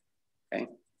 Okay,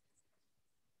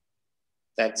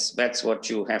 That's what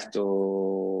you have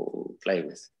to play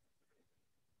with.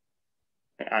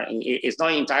 It's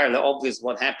not entirely obvious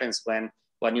what happens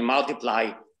when you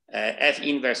multiply F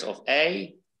inverse of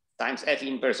A times F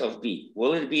inverse of B.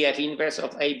 Will it be F inverse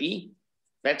of AB?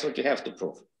 That's what you have to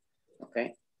prove,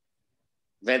 okay?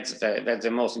 That's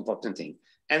the most important thing.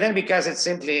 And then because it's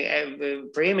simply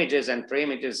preimages and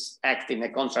preimages act in a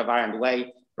contravariant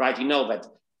way, right? You know that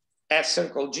F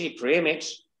circle G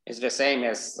preimage is the same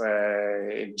as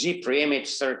G preimage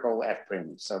circle F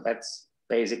preimage. So that's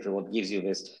basically what gives you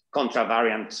this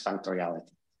contravariant functoriality,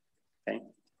 okay?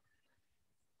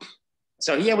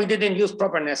 So here we didn't use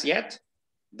properness yet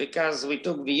because we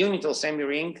took the unital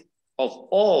semiring of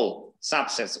all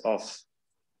subsets of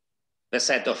the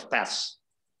set of paths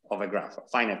of a graph,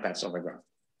 finite paths of a graph.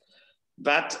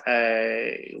 But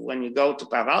when you go to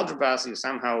path algebras, you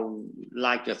somehow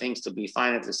like your things to be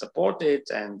finitely supported,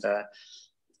 and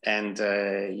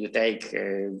you take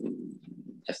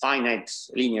a finite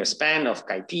linear span of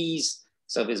chi-p's.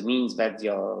 So this means that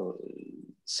your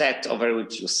set over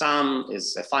which you sum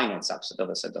is a finite subset of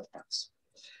a set of paths.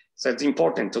 So it's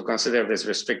important to consider this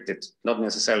restricted, not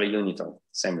necessarily unital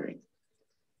semiring.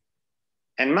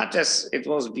 And much as it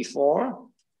was before,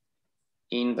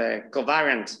 in the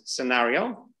covariant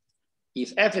scenario,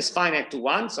 if F is finite to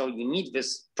 1, so you need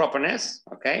this properness,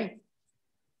 okay?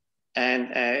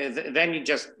 And then you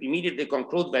just immediately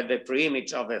conclude that the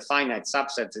preimage of a finite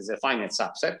subset is a finite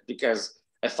subset because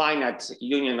a finite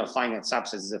union of finite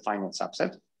subsets is a finite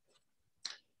subset.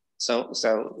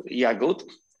 So yeah, good.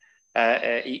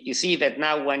 You see that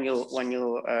now when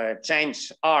you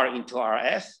change R into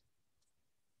RF,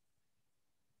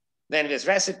 then this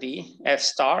recipe, F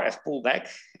star, F pullback,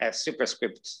 F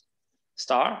superscript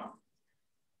star,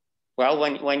 well,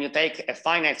 when you take a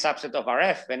finite subset of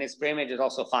RF, then its preimage is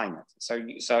also finite.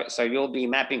 So you'll be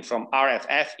mapping from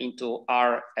RFF into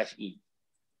RFE,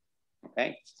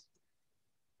 okay?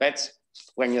 That's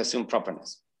when you assume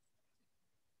properness.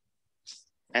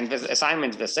 And the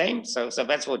assignment is the same, so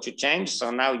that's what you change. So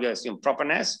now you assume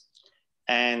properness,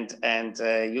 and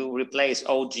you replace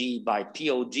OG by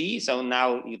POG. So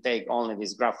now you take only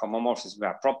this graph homomorphism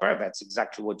graph proper. That's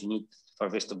exactly what you need for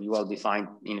this to be well defined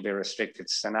in the restricted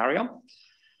scenario.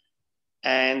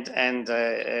 And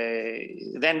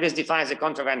then this defines a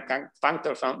contravariant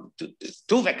functor from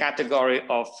to the category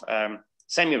of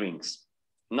semirings,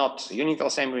 not unital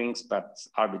semirings, but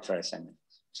arbitrary semirings.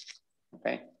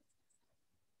 Okay.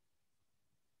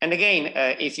 And again,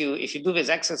 if you do this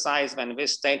exercise, then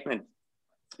this statement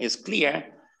is clear.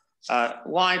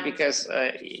 Why? Because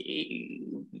the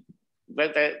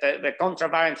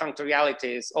contravariant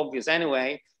functoriality is obvious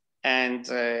anyway. And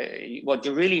what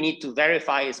you really need to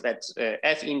verify is that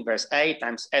F inverse A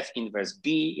times F inverse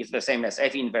B is the same as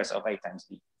F inverse of A times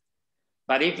B.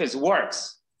 But if this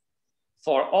works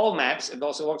for all maps, it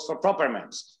also works for proper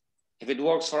maps. If it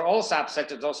works for all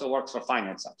subsets, it also works for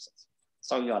finite subsets.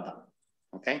 So you are done,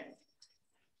 okay?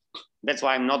 That's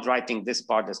why I'm not writing this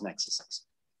part as an exercise.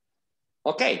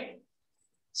 Okay,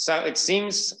 so it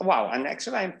seems, wow, and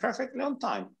actually I'm perfectly on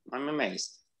time. I'm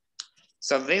amazed.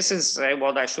 So this is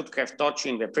what I should have taught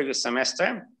you in the previous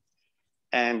semester.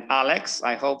 And Alex,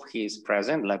 I hope he is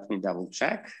present. Let me double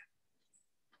check.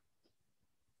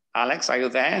 Alex, are you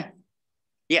there?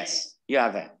 Yes, you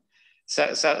are there.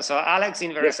 So Alex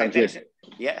in the recitation.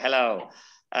 Yeah, hello.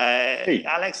 Hey.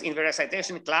 Alex in the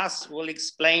recitation class will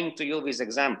explain to you these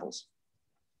examples.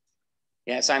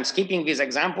 Yes, I'm skipping these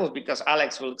examples because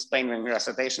Alex will explain in the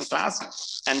recitation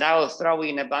class, and I will throw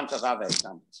in a bunch of other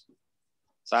examples.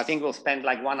 So I think we'll spend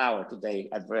like 1 hour today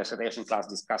at the recitation class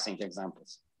discussing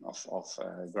examples of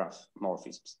graph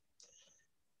morphisms.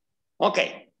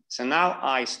 Okay, so now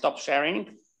I stop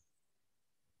sharing.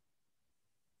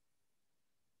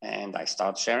 And I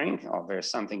start sharing. Oh, there's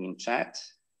something in chat.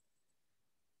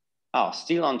 Oh,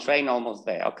 still on train, almost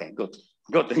there. Okay, good.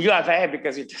 Good. You are there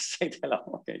because you just said hello.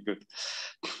 Okay, good.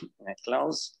 I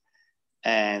close.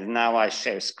 And now I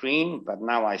share screen, but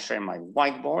now I share my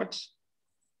whiteboard.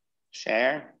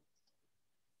 Share.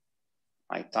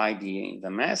 I tidy the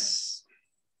mess.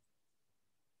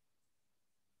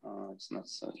 Oh, it's not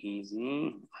so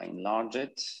easy. I enlarge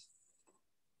it.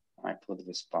 I put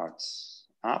this part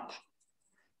up.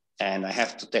 And I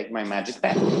have to take my magic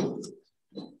pen.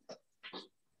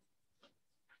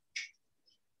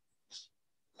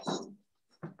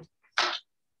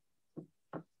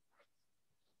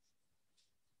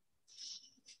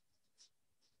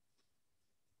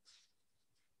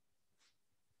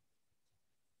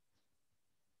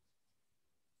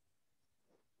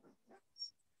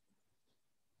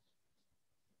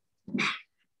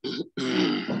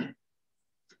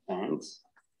 And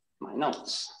my my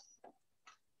notes.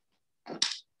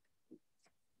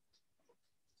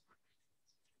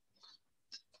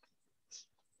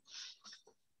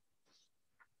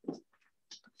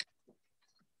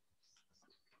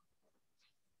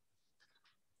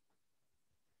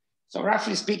 So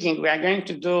roughly speaking, we are going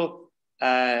to do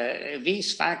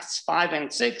these facts 5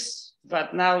 and 6,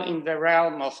 but now in the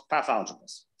realm of path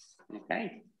algebras,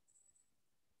 okay?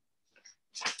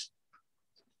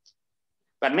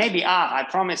 But maybe, I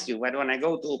promise you that when I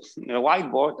go to the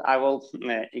whiteboard, I will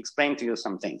explain to you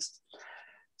some things.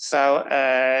 So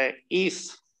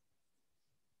if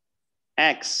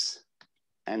X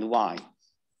and Y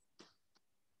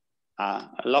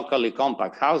are locally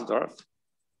compact Hausdorff,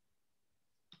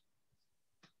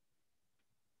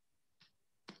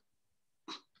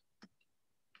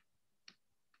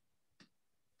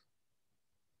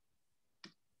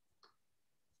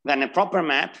 then a proper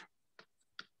map,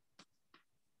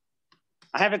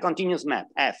 I have a continuous map,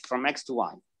 F, from X to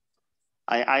Y.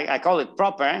 I call it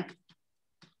proper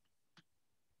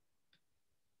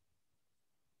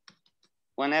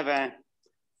whenever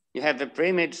you have the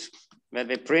preimage, where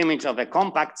the preimage of a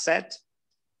compact set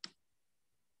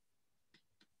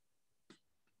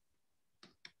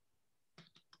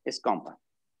is compact.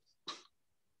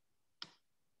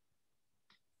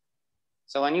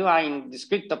 So when you are in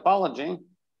discrete topology,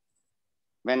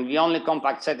 when the only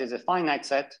compact set is a finite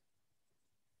set,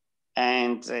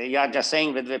 and you are just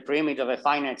saying that the preimage of a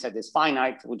finite set is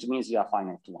finite, which means you are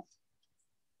finite to one,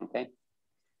 okay?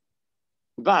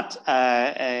 But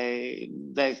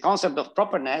the concept of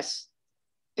properness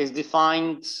is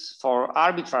defined for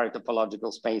arbitrary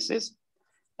topological spaces.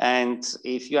 And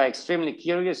if you are extremely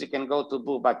curious, you can go to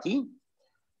Bourbaki,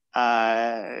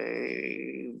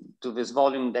 to this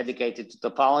volume dedicated to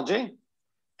topology,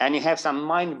 and you have some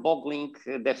mind-boggling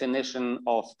definition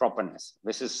of properness.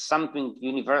 This is something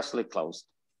universally closed.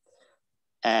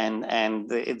 And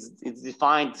it's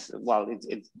defined, well,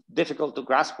 it's difficult to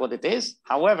grasp what it is.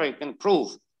 However, you can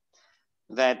prove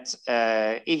that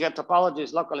if your topology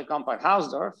is locally compact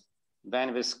Hausdorff,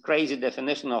 then this crazy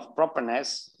definition of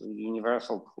properness,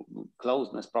 universal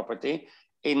closeness property,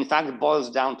 in fact boils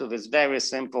down to this very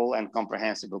simple and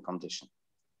comprehensible condition.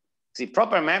 See,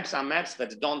 proper maps are maps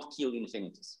that don't kill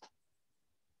infinities.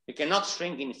 You cannot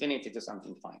shrink infinity to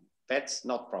something finite. That's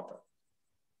not proper,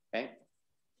 okay?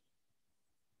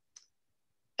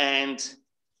 And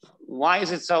why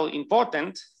is it so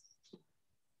important?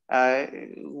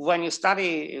 When you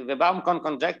study the Baum-Kohn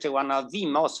conjecture, one of the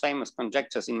most famous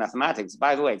conjectures in mathematics,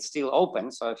 by the way, it's still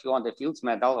open. So if you want the Fields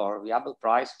Medal or the Abel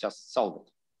Prize, just solve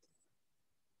it.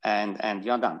 And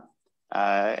you're done.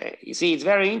 You see, it's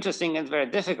very interesting and very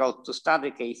difficult to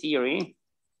study K-theory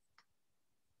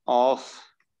of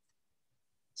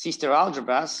sister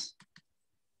algebras,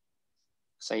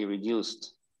 say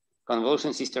reduced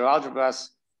convolution sister algebras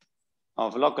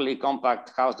of locally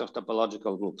compact Hausdorff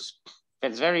topological groups.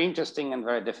 It's very interesting and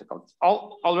very difficult.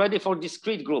 Already for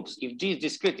discrete groups, if G is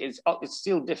discrete, it's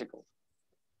still difficult,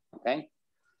 okay?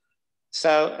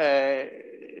 So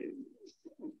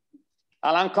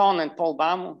Alan Kohn and Paul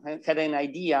Baum had an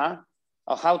idea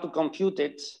of how to compute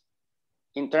it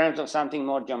in terms of something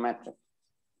more geometric.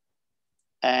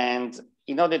 And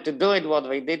in order to do it, what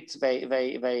they did,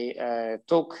 they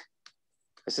took,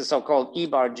 this is so-called E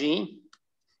bar G.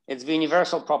 It's the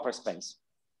universal proper space.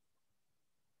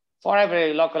 For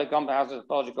every locally compact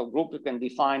topological group, you can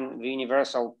define the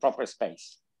universal proper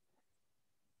space.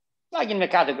 Like in the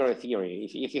category theory,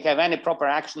 if you have any proper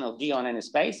action of G on any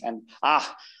space, and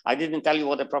I didn't tell you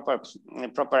what a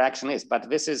proper action is, but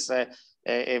this is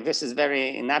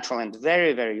very natural and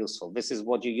very, very useful. This is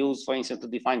what you use, for instance, to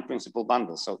define principal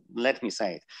bundles. So let me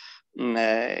say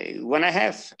it. When I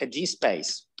have a G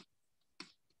space,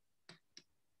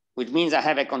 which means I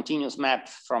have a continuous map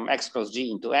from X cross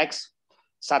G into X,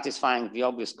 satisfying the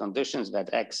obvious conditions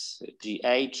that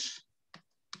XGH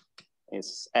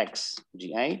is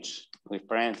XGH with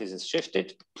parentheses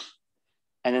shifted.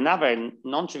 And another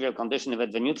non-trivial condition is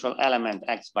that the neutral element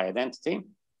acts by identity.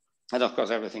 And of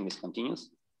course, everything is continuous,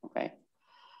 okay?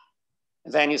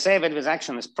 Then you say that this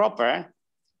action is proper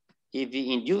if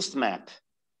the induced map,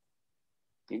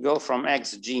 you go from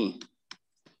XG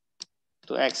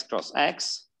to X cross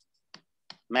X,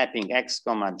 mapping X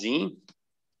comma G,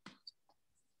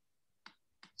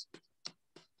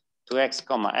 to X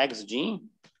comma XG,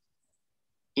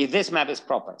 if this map is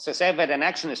proper. So say that an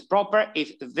action is proper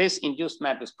if this induced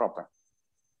map is proper.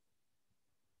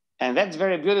 And that's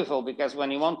very beautiful because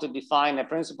when you want to define a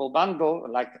principal bundle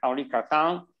like Henri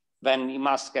Cartan, then you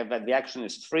must have that the action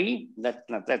is free.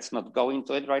 Let's not go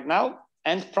into it right now,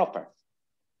 and proper.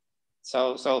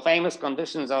 So famous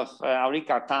conditions of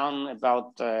Ricard-Town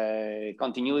about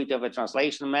continuity of a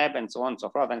translation map and so on and so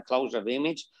forth, and closure of the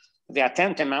image, they are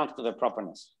tantamount to the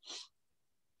properness,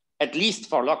 at least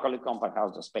for locally compact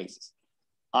Hausdorff spaces.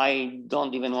 I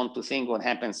don't even want to think what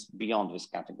happens beyond this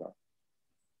category.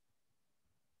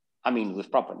 I mean, with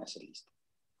properness at least.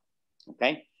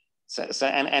 Okay.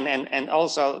 And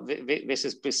also this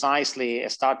is precisely a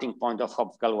starting point of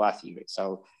Hopf-Galois theory.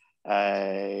 So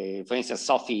for instance,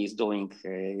 Sophie is doing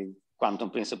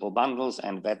quantum principal bundles,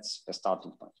 and that's the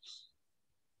starting point.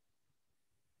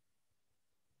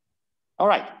 All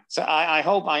right, so I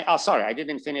hope sorry, I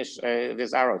didn't finish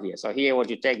this arrow here. So here what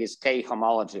you take is K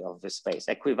homology of this space,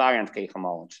 equivariant K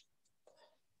homology,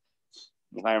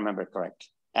 if I remember correctly.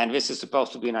 And this is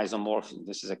supposed to be an isomorphism.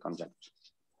 This is a conjecture.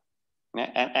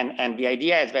 And the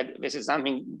idea is that this is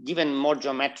something given more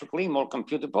geometrically, more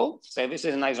computable. So this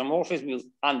is an isomorphism, you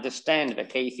understand the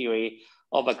K theory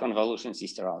of a convolution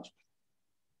sister algebra.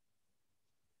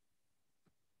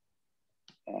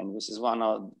 And this is one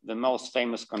of the most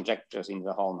famous conjectures in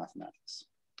the whole mathematics.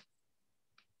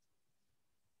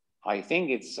 I think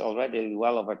it's already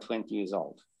well over 20 years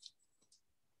old.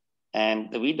 And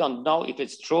we don't know if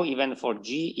it's true even for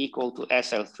G equal to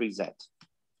SL3Z.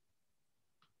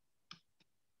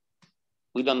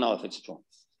 We don't know if it's true.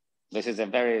 This is a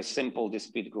very simple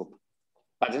discrete group,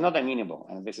 but it's not amenable,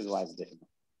 and this is why it's difficult.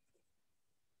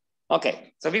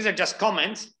 Okay, so these are just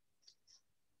comments.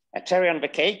 A cherry on the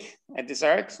cake, a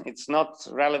dessert. It's not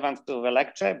relevant to the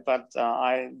lecture, but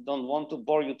I don't want to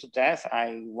bore you to death.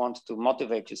 I want to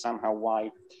motivate you somehow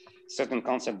why certain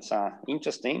concepts are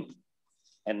interesting.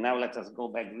 And now let us go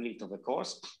back really to the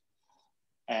course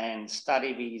and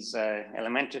study these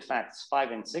elementary facts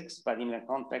 5 and 6, but in the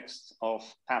context of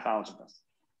path algebras.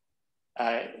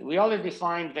 We already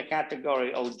defined the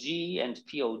category OG and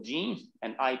POG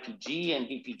and IPG and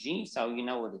VPG, so you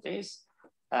know what it is.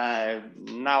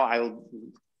 Now I'll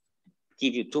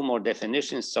give you 2 more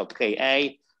definitions. So KA,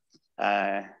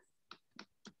 the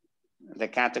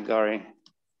category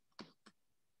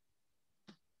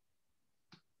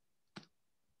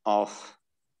of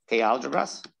K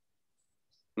algebras.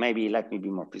 Maybe let me be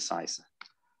more precise.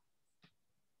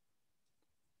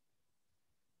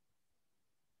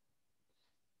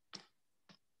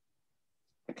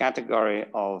 The category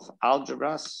of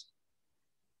algebras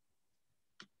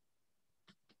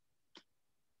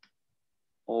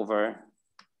over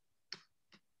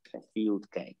a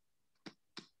field K.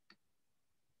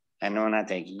 And when I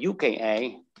take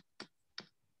UKA,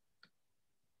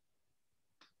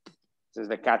 this is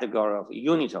the category of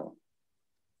unital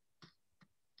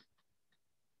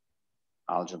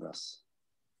algebras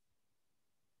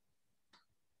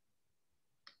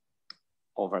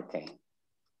over K.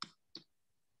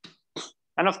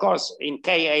 And of course, in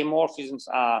KA, morphisms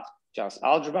are just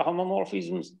algebra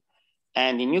homomorphisms,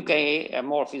 and in UKA,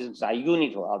 morphisms are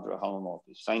unital algebra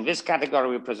homomorphisms. So in this category,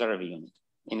 we preserve a unit.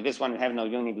 In this one, we have no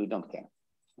unit, we don't care.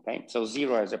 Okay, so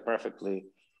 0 is a perfectly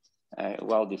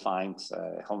well-defined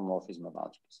homomorphism of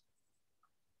algebras.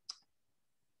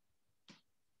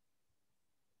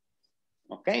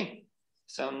 Okay,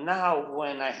 so now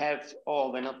when I have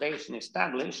all the notation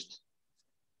established,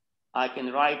 I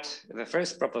can write the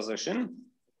first proposition.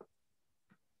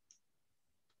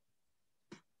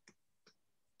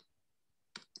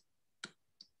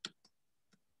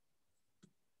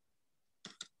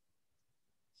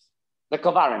 The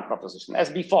covariant proposition. As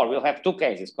before, we'll have 2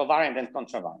 cases, covariant and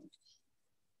contravariant.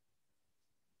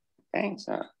 Okay,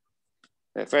 so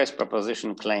the first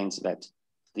proposition claims that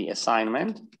the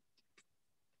assignment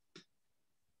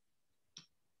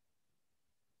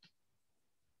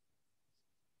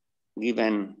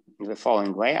given in the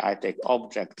following way. I take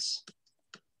objects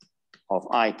of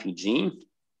IPG.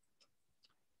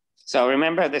 So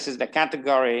remember, this is the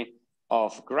category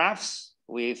of graphs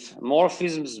with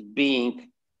morphisms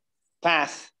being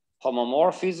path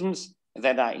homomorphisms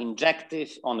that are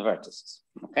injective on vertices,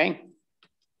 okay?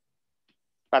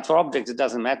 But for objects, it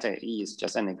doesn't matter. E is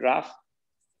just any graph.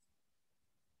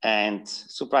 And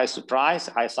surprise, surprise,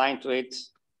 I assign to it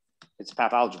its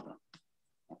path algebra.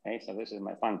 Okay, so this is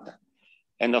my functor.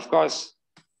 And of course,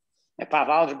 a path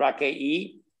algebra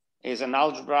KE is an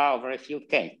algebra over a field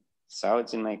K. So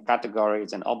it's in my category,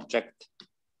 it's an object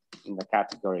in the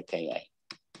category KA.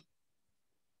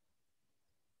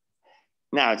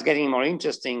 Now it's getting more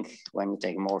interesting when you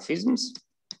take morphisms.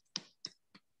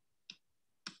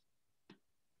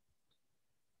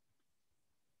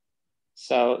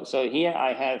 So here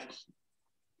I have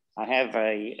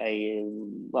a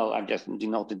well, I'm just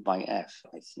denoted by F,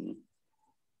 I see.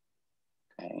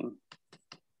 Okay.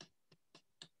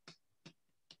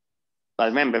 But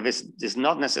remember, this is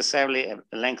not necessarily a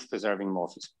length preserving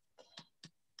morphism.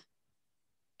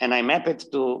 And I map it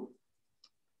to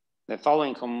the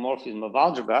following homomorphism of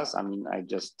algebras. I mean, I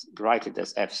just write it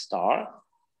as F star.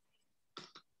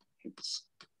 It's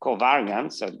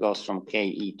covariant, so it goes from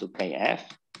KE to KF.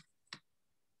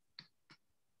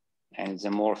 And it's a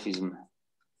morphism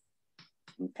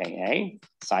in KA.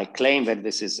 So I claim that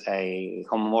this is a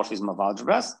homomorphism of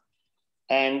algebras.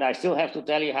 And I still have to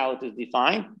tell you how it is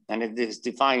defined. And it is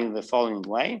defined in the following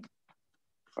way.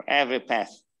 For every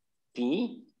path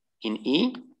P in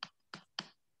E,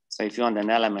 so if you want an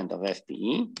element of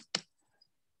FPE,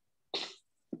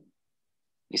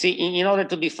 you see, in order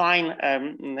to define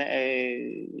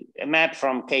a map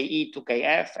from KE to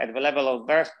KF at the level of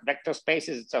vector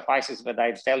spaces, it suffices that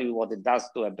I tell you what it does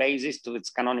to a basis, to its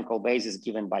canonical basis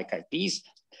given by chi-P's,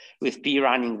 with P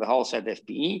running the whole set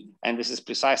FPE, and this is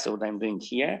precisely what I'm doing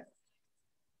here.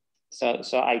 So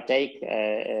I take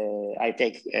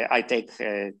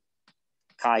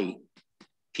chi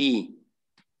P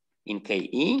in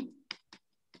KE,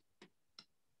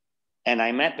 and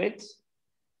I map it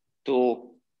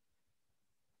to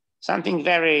something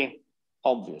very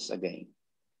obvious again,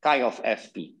 chi of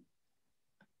FP.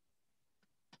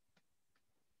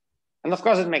 And of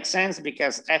course it makes sense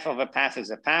because F of a path is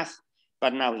a path,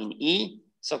 but now in E,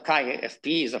 so chi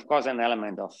FP is of course an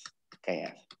element of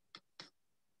KF.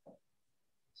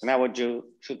 So now what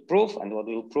you should prove, and what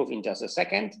we'll prove in just a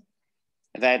second,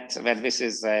 that this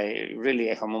is really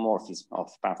a homomorphism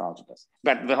of path algebras.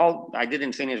 But I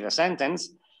didn't finish the sentence.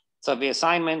 So the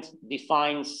assignment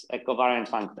defines a covariant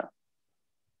functor.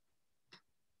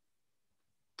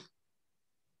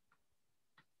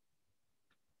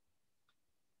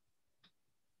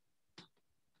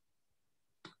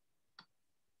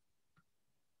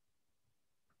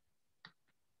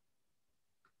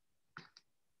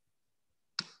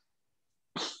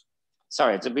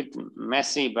 Sorry, it's a bit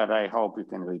messy, but I hope you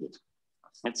can read it.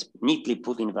 It's neatly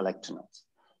put in the lecture notes.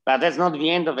 But that's not the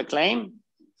end of the claim.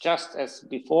 Just as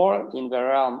before, in the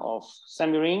realm of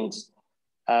semi-rings,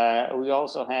 we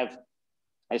also have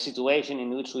a situation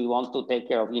in which we want to take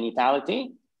care of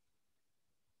unitality.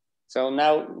 So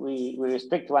now we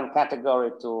restrict one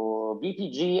category to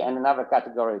BPG and another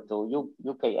category to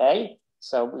UKA.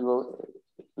 So we will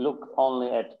look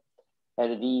only at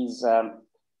these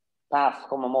path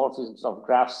homomorphisms of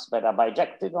graphs that are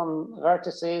bijective on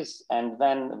vertices, and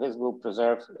then this will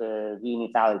preserve the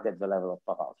unitality at the level of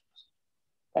path algebras.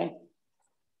 Okay.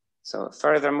 So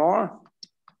furthermore,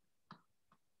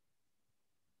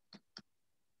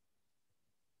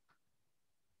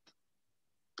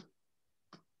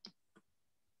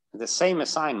 the same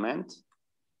assignment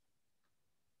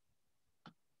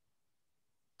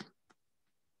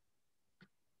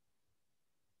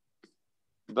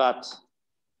but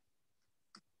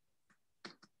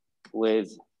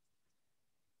with,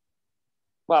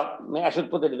 well, I should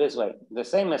put it this way. The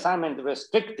same assignment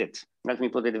restricted, let me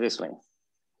put it this way.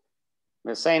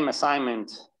 The same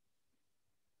assignment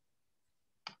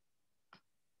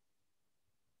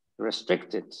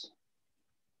restricted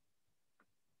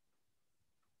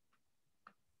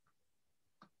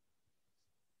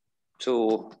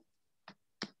to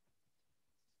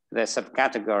the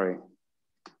subcategory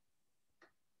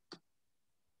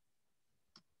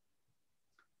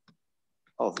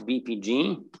of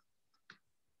BPG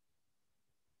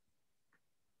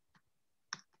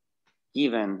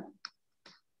given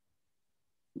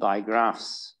by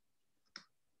graphs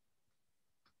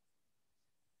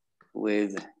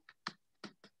with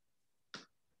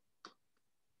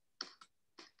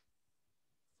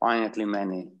finitely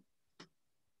many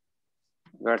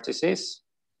vertices.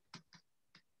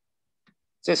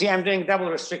 So see, I'm doing double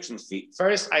restrictions.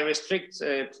 First, I restrict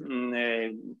IPG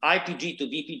to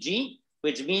BPG,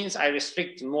 which means I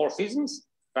restrict morphisms,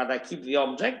 but I keep the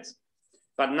object.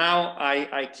 But now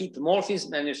I keep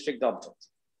morphism and restrict object.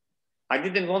 I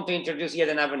didn't want to introduce yet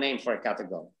another name for a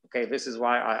category. Okay, this is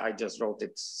why I just wrote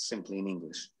it simply in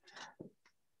English.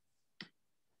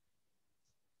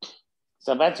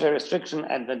 So that's the restriction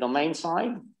at the domain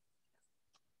side.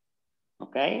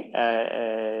 Okay,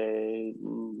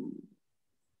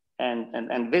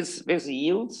 and this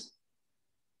yields.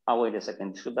 Oh, wait a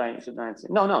second. Should I say?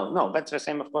 No. That's the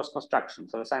same, of course, construction.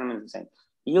 So the assignment is the same.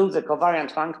 Yields a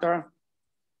covariant functor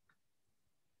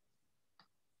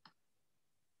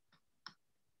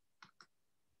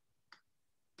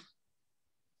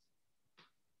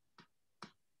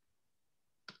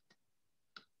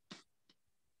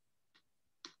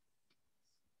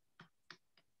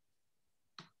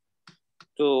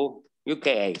to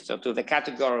UKA, so to the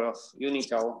category of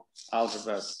unital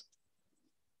algebras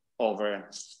over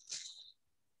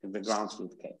the ground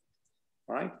field K,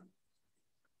 all right?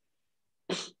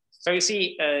 So you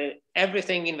see,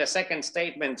 everything in the second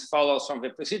statement follows from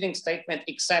the preceding statement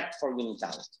except for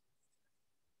unitality.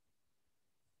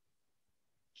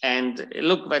 And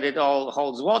look that it all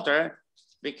holds water,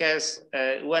 because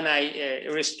when I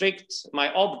restrict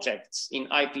my objects in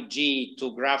IPG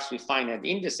to graphs with finite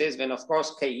indices, then of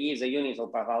course KE is a unit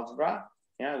of path algebra.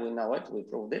 Yeah, we know it, we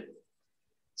proved it.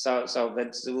 So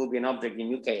that will be an object in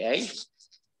UKA.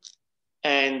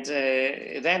 And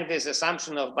then this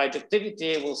assumption of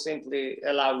bijectivity will simply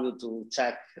allow you to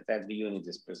check that the unit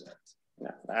is preserved.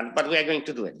 Yeah. But we are going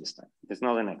to do it this time. It's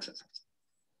not an exercise.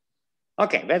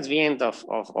 Okay, that's the end of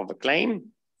the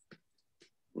claim.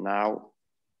 Now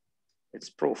it's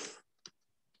proof.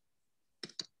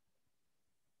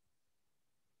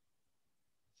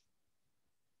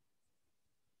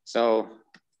 So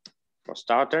for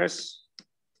starters,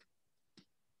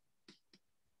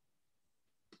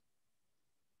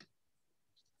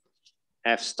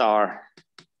 F star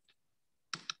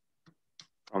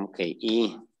from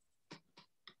KE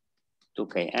to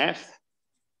KF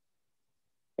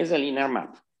is a linear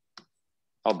map,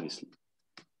 obviously.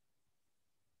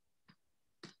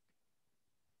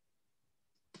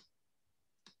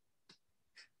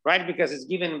 Right, because it's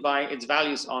given by its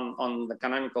values on the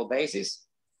canonical basis.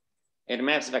 It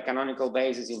maps the canonical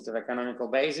basis into the canonical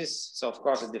basis. So of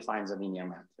course it defines a linear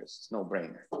map. It's no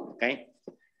brainer, okay?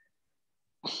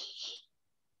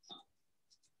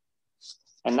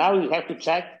 And now you have to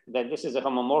check that this is a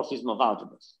homomorphism of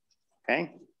algebras,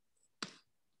 okay?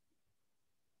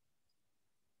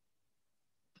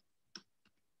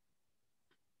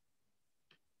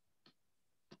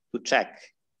 To check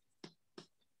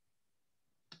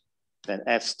that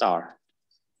F star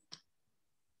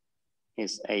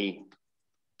is a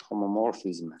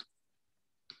homomorphism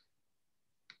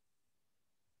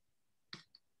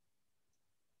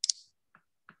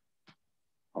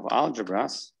of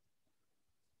algebras.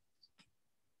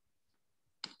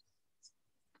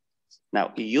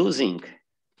 Now, using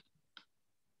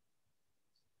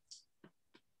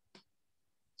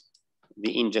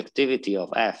the injectivity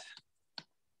of F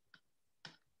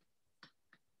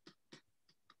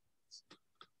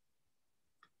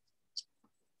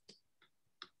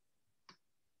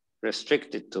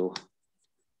restricted to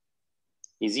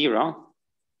E0,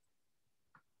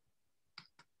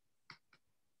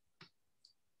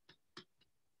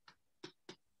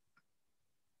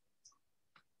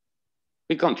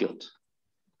 we compute.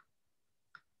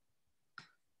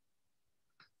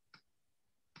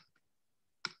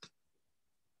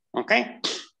 Okay,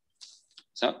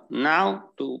 so now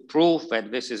to prove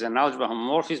that this is an algebra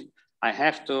homomorphism, I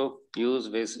have to use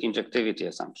this injectivity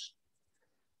assumption.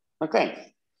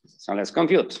 Okay, so let's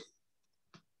compute.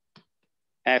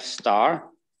 F star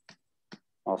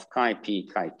of chi p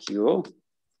chi q,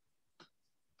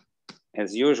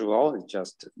 as usual, it's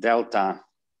just delta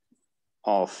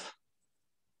of,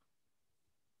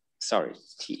 sorry,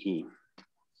 TE.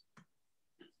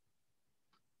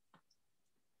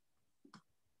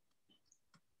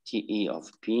 TE of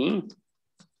P,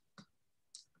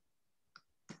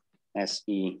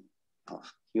 SE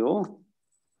of Q,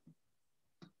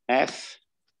 F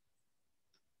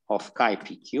of chi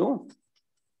PQ,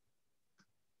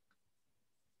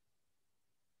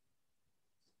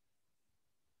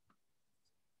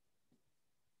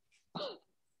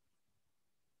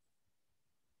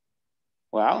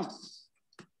 well,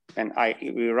 and I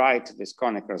rewrite this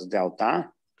Kroneker's delta.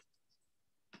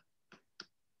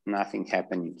 Nothing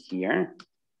happening here.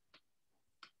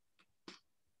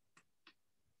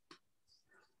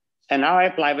 And now I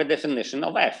apply the definition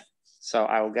of F. So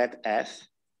I will get F,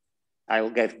 I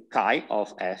will get chi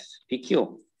of F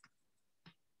PQ.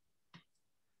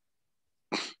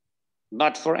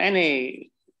 But for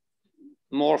any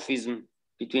morphism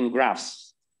between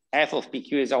graphs, F of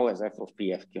PQ is always F of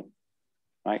PFQ,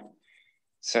 right?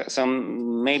 So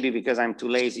maybe because I'm too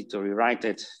lazy to rewrite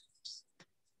it,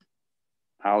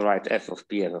 I'll write F of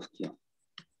P, F of Q.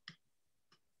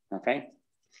 Okay.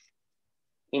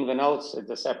 In the notes,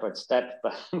 it's a separate step,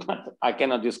 but I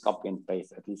cannot use copy and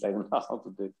paste. At least I don't know how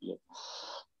to do it here.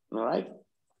 All right.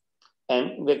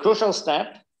 And the crucial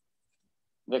step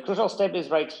is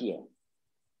right here,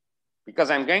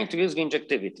 because I'm going to use the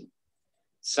injectivity.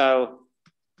 So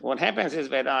what happens is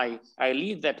that I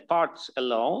leave that part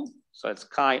alone. So it's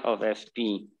chi of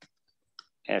FP,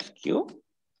 FQ.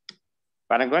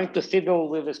 But I'm going to fiddle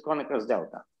with this Kroneker's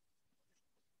delta.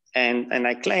 And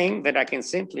I claim that I can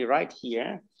simply write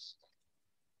here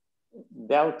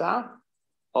delta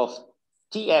of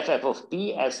TFF of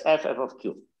P as FF of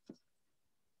Q.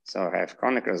 So I have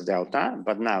Kroneker's delta,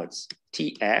 but now it's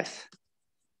TF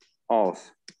of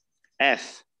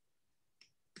F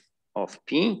of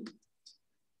P,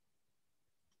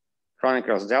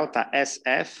 Kroneker's delta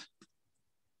SF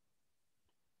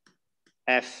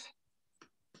F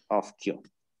of Q.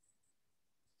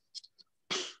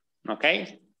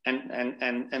 Okay,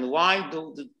 and why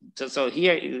do so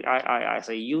here I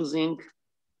say using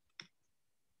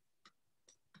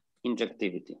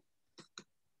injectivity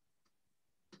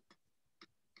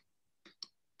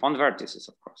on vertices,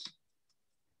 of course.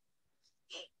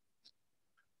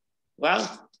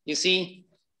 Well, you see,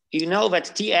 you know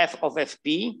that TF of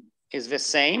FP is the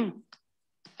same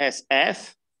as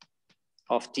F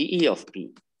of TE of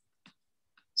P.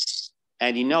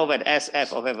 And you know that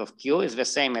SF of F of Q is the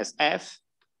same as F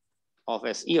of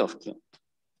SE of Q.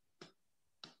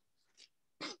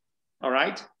 All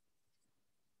right?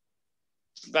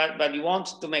 But you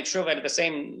want to make sure that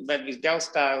that these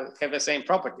delta have the same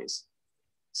properties.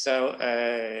 So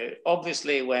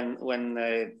obviously when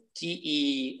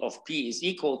TE of P is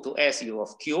equal to SU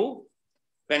of Q,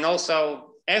 then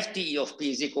also FTE of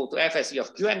P is equal to FSE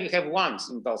of Q, and you have ones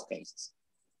in both cases.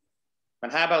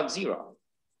 But how about 0?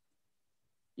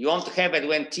 You want to have it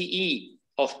when TE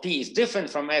of P is different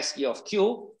from SE of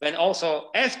Q, then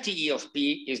also FTE of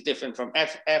P is different from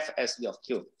FSE of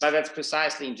Q. But that's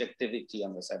precisely injectivity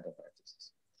on the set of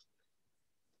vertices.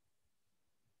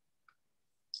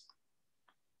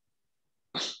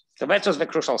 So that was the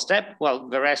crucial step. Well,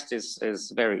 the rest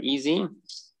is very easy,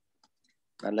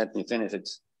 but let me finish it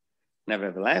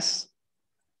nevertheless.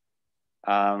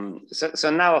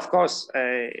 So now, of course,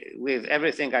 with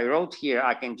everything I wrote here,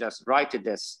 I can just write it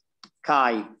as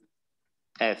chi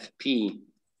FP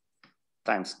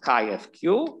times chi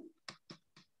FQ,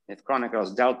 with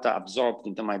Kroneker's delta absorbed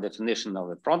into my definition of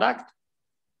the product.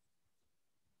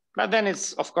 But then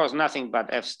it's, of course, nothing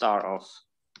but F star of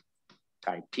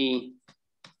chi P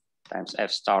times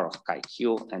F star of chi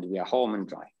Q, and we are home and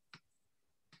dry.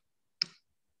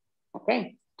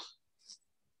 Okay.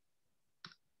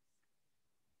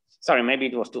 Sorry, maybe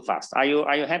it was too fast. Are you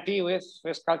happy with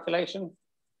this calculation?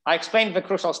 I explained the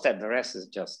crucial step. The rest is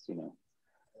just, you know,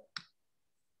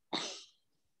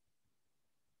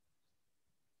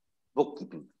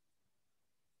 bookkeeping.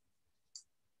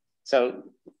 So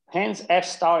hence F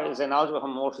star is an algebra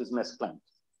homomorphism as planned.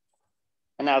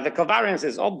 And now the covariance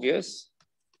is obvious.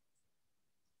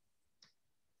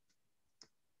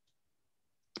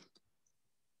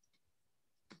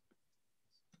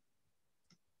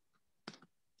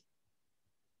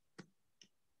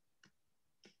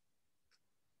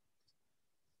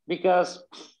 Because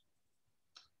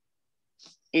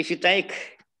if you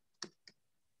take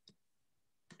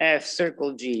F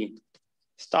circle G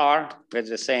star, that's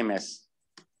the same as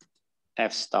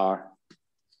F star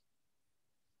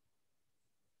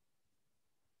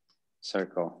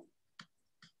circle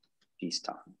P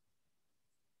star.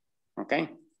 Okay?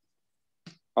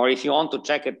 Or if you want to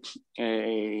check it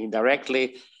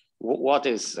directly, what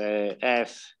is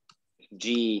F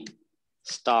G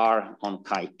star on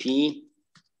chi P?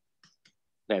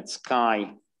 That's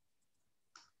chi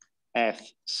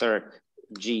F circ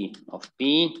G of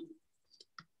P.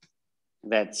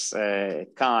 That's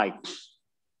chi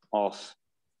of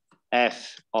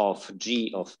F of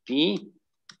G of P.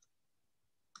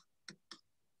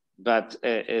 But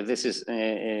this is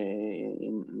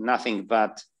nothing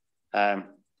but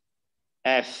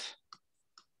F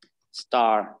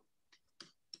star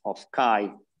of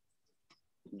chi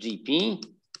GP.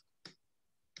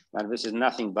 And this is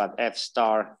nothing but F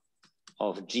star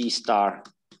of G star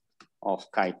of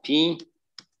chi P.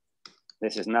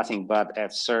 This is nothing but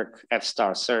F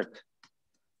star circ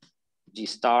G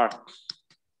star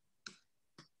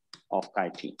of chi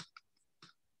P.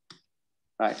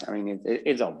 Right, I mean,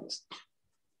 it's obvious.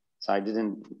 So I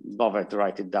didn't bother to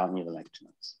write it down in the lecture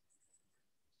notes.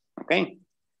 Okay,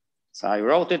 so I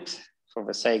wrote it for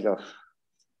the sake of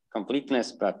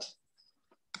completeness, but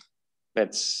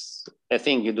that's a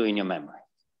thing you do in your memory.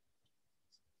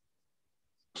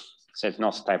 So it's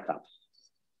not typed up.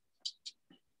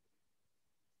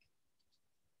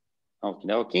 Okie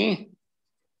dokie.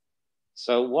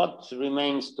 So what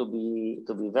remains to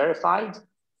be verified?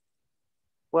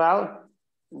 Well,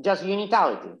 just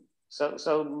unitality.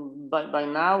 So by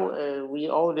now we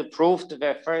already proved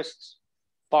the first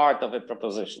part of a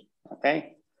proposition.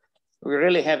 Okay, we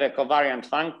really have a covariant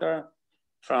functor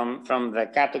from the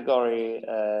category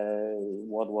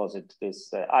what was it? This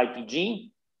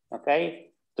IPG.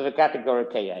 Okay, to the category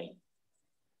KA,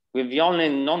 with the only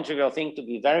non-trivial thing to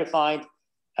be verified,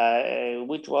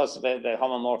 which was the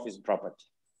homomorphism property,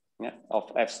 yeah,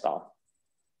 of F star.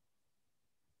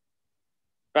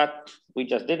 but we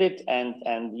just did it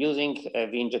and using the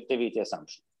injectivity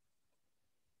assumption.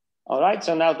 All right,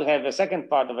 so now to have the second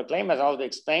part of the claim, as already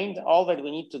explained, all that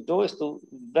we need to do is to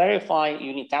verify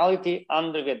unitality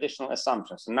under the additional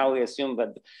assumptions. So now we assume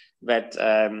that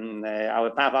our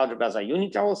path algebras are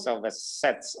unital, so the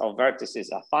sets of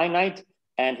vertices are finite,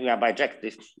 and we are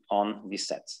bijective on these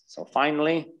sets. So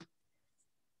finally,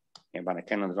 yeah, but I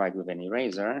cannot write with an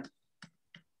eraser.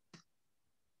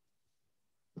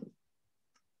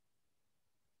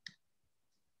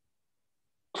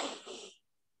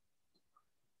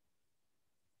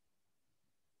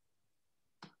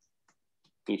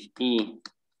 If E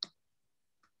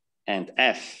and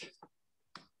F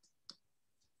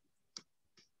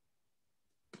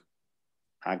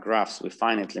are graphs with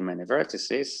finitely many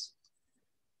vertices,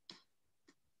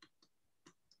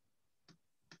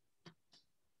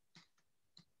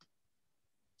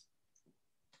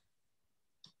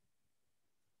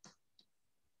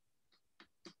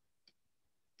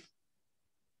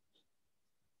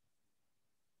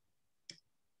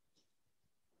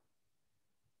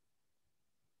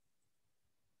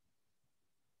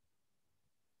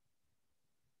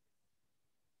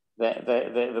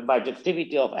 the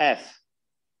bijectivity of F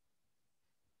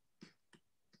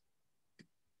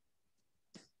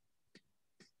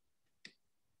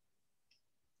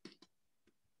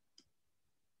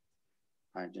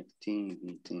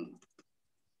bijectivity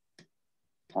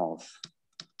of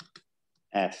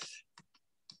F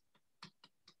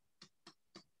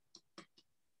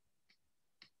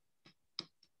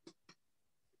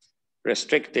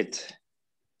restricted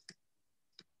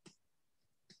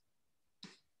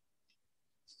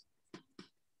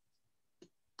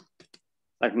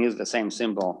let me use the same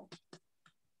symbol,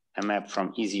 a map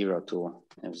from E0 to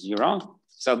F0.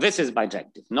 So this is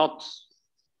bijective, not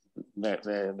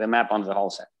the map on the whole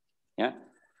set. Yeah.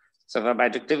 So the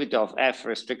bijectivity of F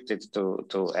restricted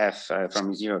to F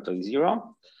from E0 to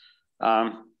E0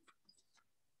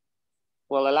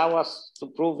 will allow us to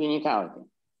prove unitality.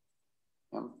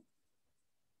 Yeah.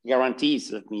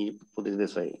 Guarantees, let me put it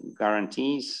this way,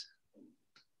 guarantees.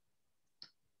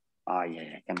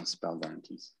 Yeah, I cannot spell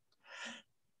guarantees.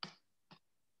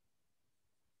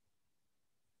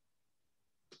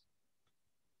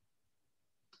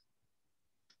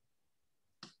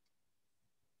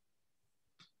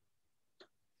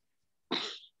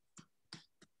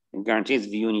 It guarantees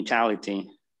the unitality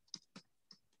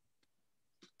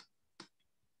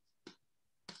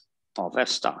of F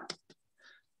star.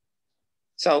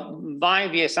 So by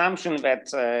the assumption that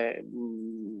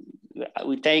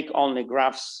we take only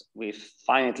graphs with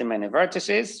finitely many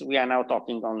vertices, we are now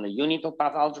talking only unital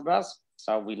path algebras.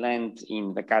 So we land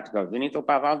in the category of unital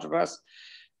path algebras.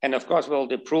 And of course, we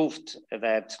already proved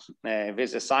that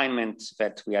this assignment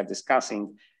that we are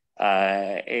discussing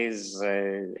is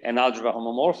an algebra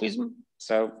homomorphism.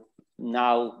 So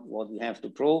now what we have to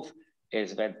prove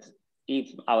is that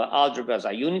if our algebras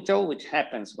are unital, which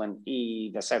happens when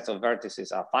the sets of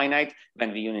vertices are finite,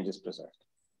 then the unit is preserved.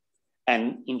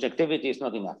 And injectivity is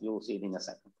not enough. You will see it in a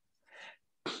second.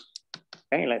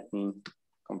 Okay, let me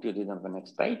compute it on the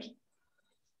next page.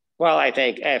 Well, I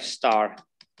take F star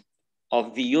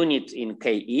of the unit in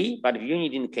KE, but the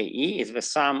unit in KE is the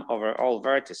sum over all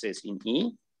vertices in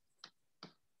E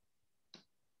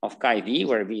of chi V,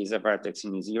 where V is a vertex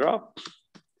in E0.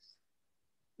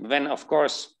 Then, of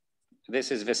course,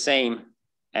 this is the same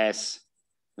as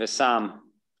the sum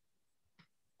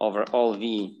over all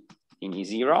V in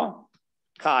E0,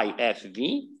 chi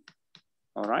FV,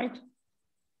 all right?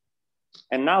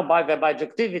 And now by the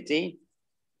bijectivity,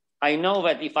 I know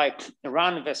that if I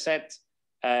run the set,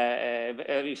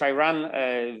 if I run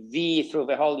V through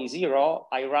the whole E0,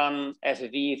 I run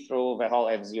FV through the whole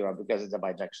F0 because it's a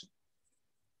bijection.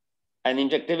 And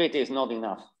injectivity is not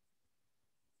enough.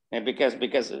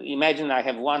 Because imagine I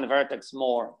have one vertex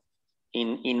more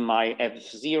in my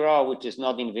F0, which is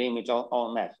not in the image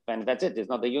on F. And that's it, it's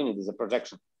not a unit, it's a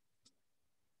projection.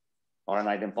 Or an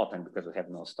idempotent because we have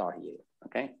no star here,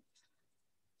 okay?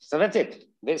 So that's it.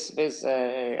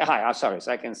 Sorry,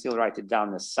 so I can still write it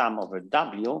down as sum over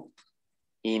W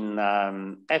in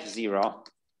F0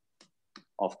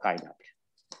 of chi W.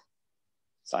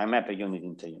 So I map a unit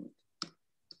into unit.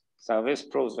 So this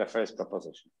proves the first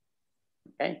proposition,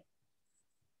 okay?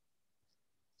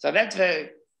 So that's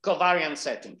the covariant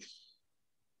setting.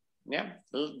 Yeah,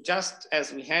 just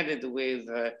as we had it with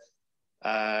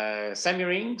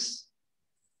semirings,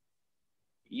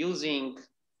 using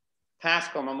path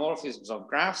homomorphisms of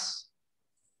graphs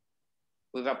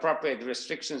with appropriate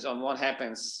restrictions on what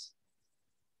happens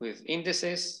with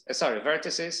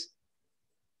vertices,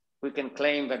 we can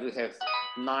claim that we have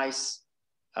nice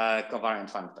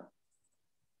covariant functor.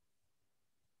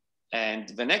 And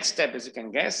the next step, as you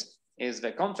can guess, is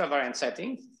the contravariant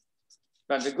setting.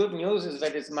 But the good news is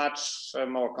that it's much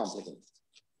more complicated.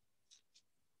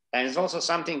 And it's also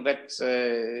something that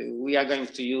we are going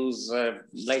to use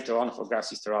later on for graph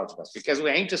sister algebras, because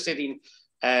we're interested in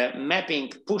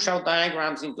mapping push-out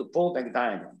diagrams into pullback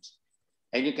diagrams.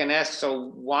 And you can ask, so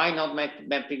why not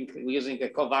mapping using a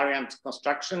covariant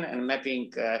construction and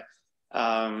mapping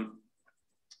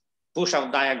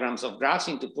push-out diagrams of graphs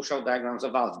into push-out diagrams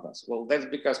of algebras? Well, that's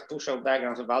because push-out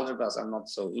diagrams of algebras are not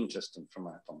so interesting from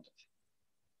my point of view.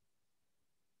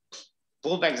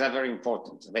 Pullbacks are very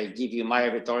important. They give you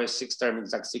Meyer-Vittorius 6-term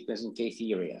exact sequence in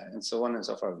K-theory and so on and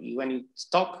so forth. When you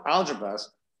talk algebras,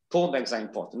 pullbacks are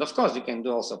important. Of course, you can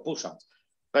do also push-outs.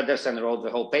 Pedersen wrote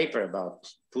the whole paper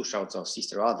about push-outs of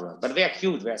sister algebras, but they are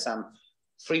huge. There are some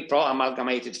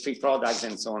amalgamated free products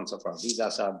and so on and so forth. These are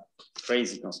some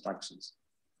crazy constructions.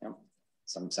 Yeah?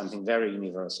 Something very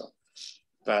universal.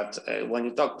 But when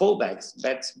you talk pullbacks,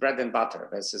 that's bread and butter.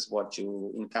 This is what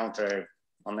you encounter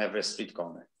on every street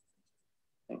corner.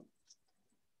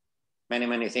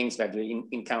 Many things that we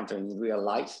encounter in real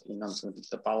life in non-symmetric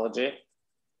topology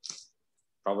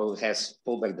probably has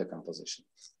pullback decomposition.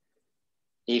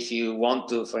 If you want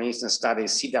to, for instance, study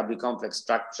CW complex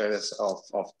structures of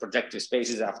projective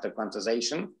spaces after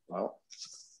quantization, well,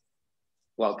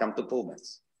 welcome to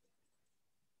pullbacks.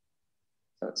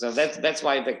 So that's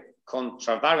why the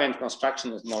contravariant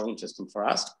construction is more interesting for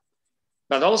us,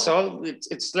 but also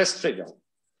it's less trivial.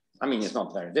 I mean, it's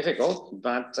not very difficult,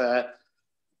 but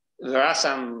there are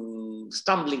some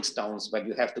stumbling stones that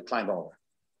you have to climb over,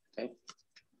 okay?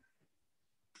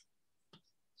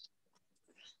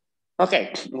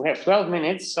 Okay, we have 12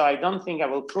 minutes, so I don't think I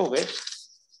will prove it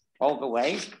all the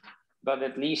way, but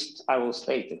at least I will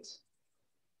state it.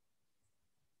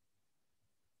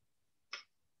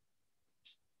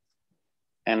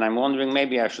 And I'm wondering,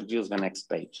 maybe I should use the next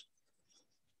page.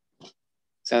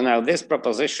 So now this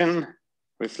proposition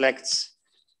reflects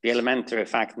the elementary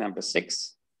fact number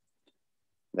 6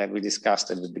 that we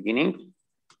discussed at the beginning.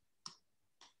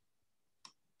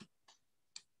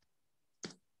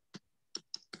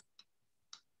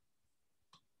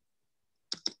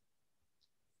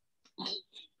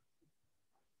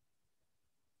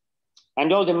 And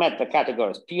you already met the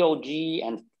categories POG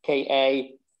and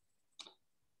KA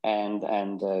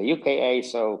and UKA,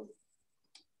 so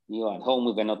you are at home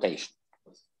with the notation.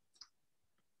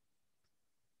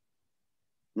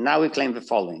 Now we claim the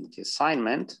following: the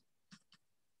assignment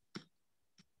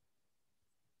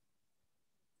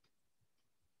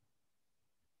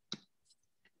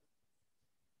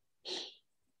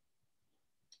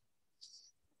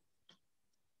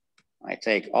I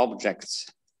take objects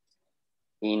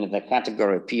in the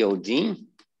category POG.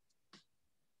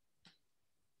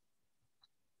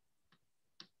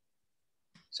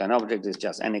 So an object is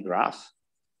just any graph.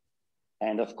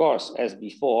 And of course, as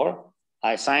before,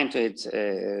 I assign to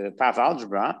it path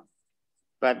algebra.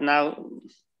 But now,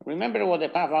 remember what a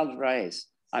path algebra is.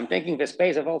 I'm taking the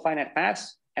space of all finite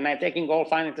paths, and I'm taking all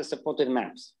finitely supported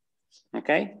maps,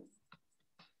 okay?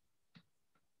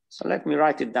 So let me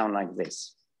write it down like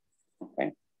this,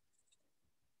 okay?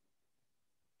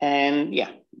 And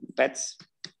yeah, that's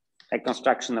a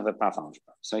construction of a path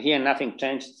algebra. So here nothing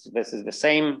changed. This is the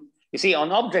same. You see,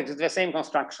 on objects, it's the same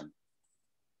construction.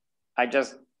 I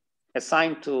just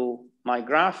assign to my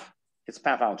graph its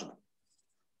path algebra.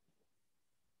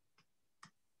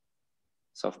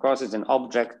 So of course, it's an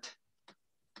object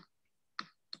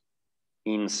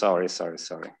in,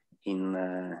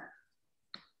 in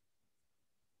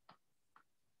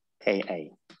KA.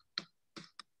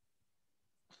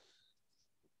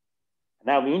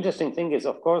 Now, the interesting thing is,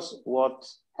 of course, what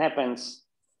happens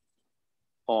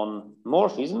on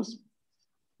morphisms.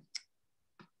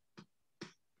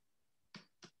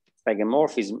 Like a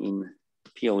morphism in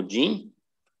POG.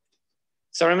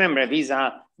 So remember, these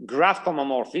are graph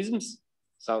homomorphisms.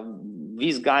 So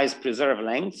these guys preserve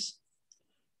lengths,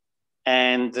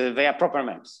 and they are proper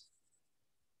maps,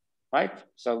 right?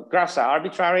 So graphs are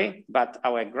arbitrary, but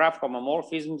our graph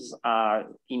homomorphisms are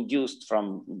induced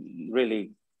from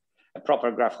really a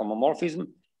proper graph homomorphism,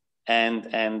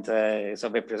 and so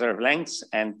they preserve lengths,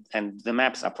 and the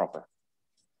maps are proper.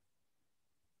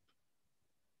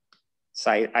 So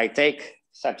I take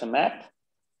such a map.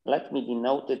 Let me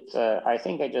denote it. I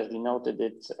think I just denoted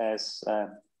it as,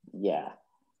 yeah,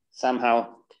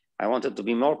 somehow I wanted to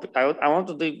be more, I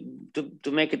wanted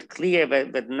to make it clear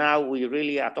that now we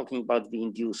really are talking about the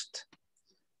induced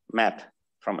map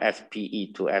from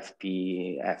FPE to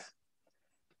FPF.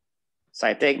 So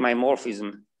I take my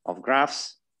morphism of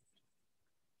graphs,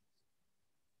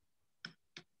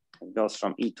 it goes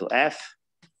from E to F.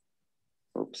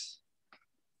 Oops.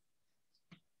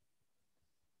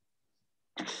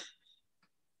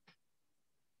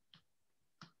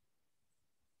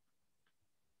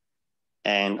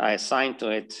 And I assign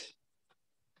to it,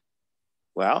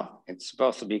 well, it's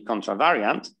supposed to be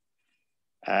contravariant.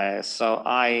 So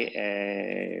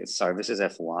sorry, this is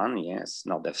F1, yes,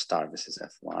 not F star, this is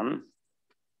F1.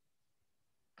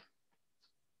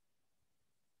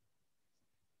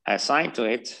 I assign to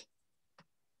it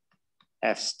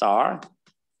F star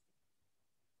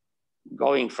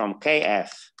going from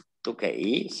KF to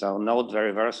KE, so note the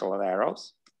reversal of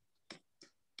arrows.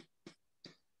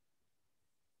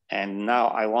 And now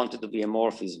I want it to be a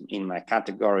morphism in my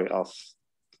category of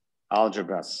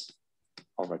algebras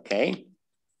over K.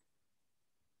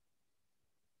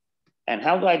 And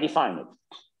how do I define it?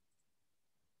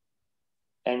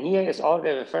 And here is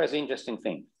already the first interesting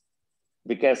thing,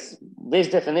 because this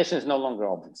definition is no longer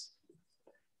obvious.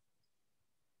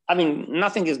 I mean,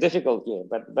 nothing is difficult here,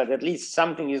 but at least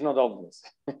something is not obvious.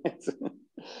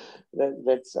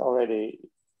 That's already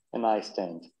a nice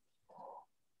change.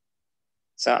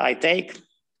 So I take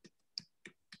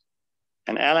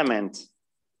an element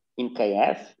in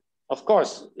KF. Of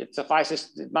course, it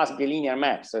suffices, it must be a linear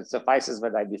map. So it suffices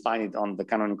that I define it on the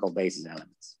canonical basis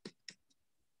elements.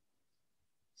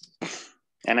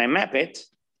 And I map it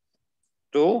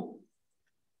to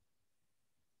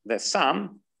the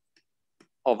sum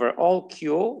over all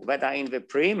Q that are in the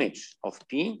preimage of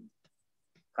P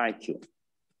chi Q.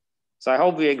 So I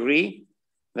hope we agree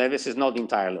that this is not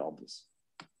entirely obvious.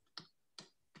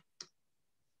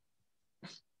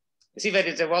 You see that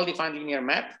it's a well-defined linear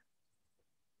map.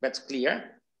 That's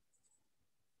clear.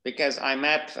 Because I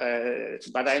map,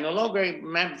 but I no longer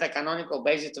map the canonical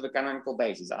basis to the canonical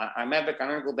basis. I map the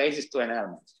canonical basis to an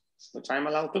element, which I'm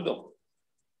allowed to do.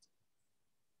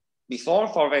 Before,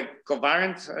 for the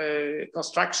covariant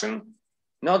construction,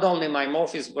 not only my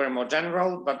morphisms were more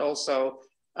general, but also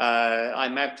I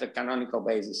mapped the canonical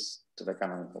basis to the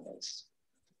canonical basis.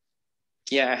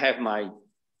 Here I have my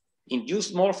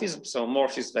induced morphism, so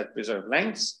morphisms that preserve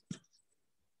lengths,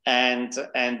 and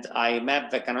I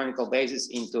map the canonical basis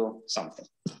into something.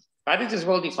 But it is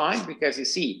well defined because you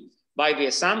see, by the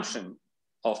assumption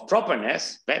of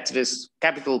properness, that's this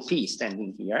capital P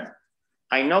standing here,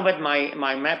 I know that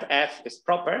my map F is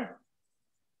proper.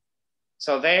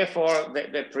 So therefore,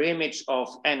 the preimage of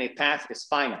any path is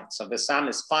finite. So the sum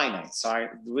is finite. So I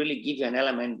really give you an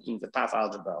element in the path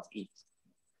algebra of E.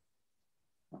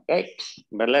 Okay,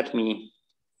 but let me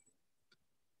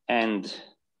end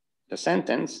the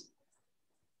sentence.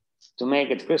 To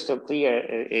make it crystal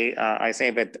clear, I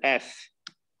say that F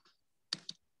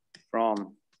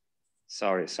from,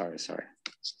 sorry.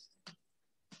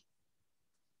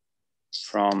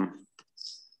 From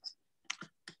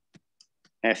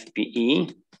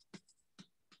FPE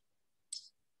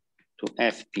to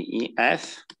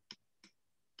FPEF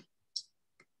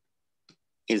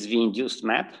is the induced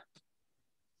map.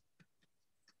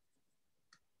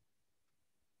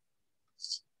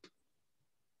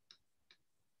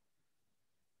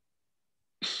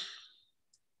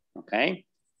 Okay.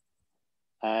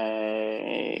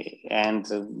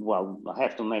 Well, I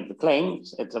have to make the claim.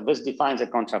 This defines a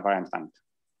contravariant function.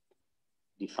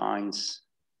 Defines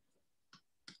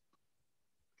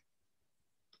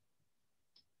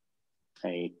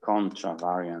a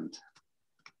contravariant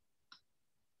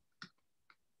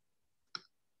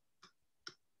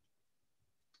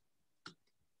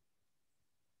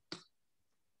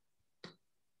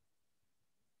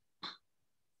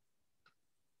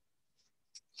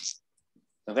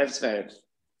So that's the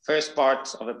first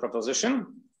part of the proposition.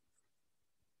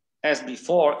 As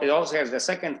before, it also has the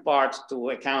second part to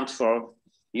account for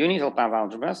unital path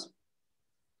algebras.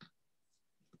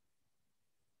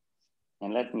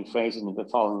 And let me phrase it in the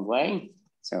following way.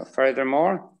 So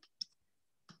furthermore,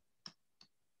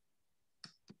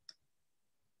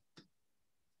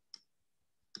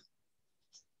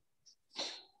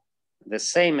 the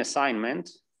same assignment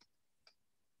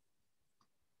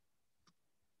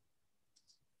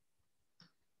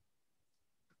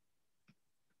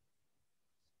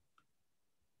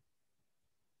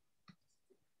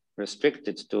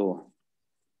restricted to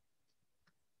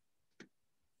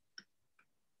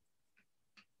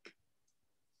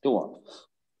what?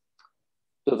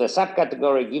 To the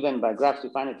subcategory given by graphs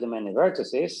with finitely many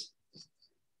vertices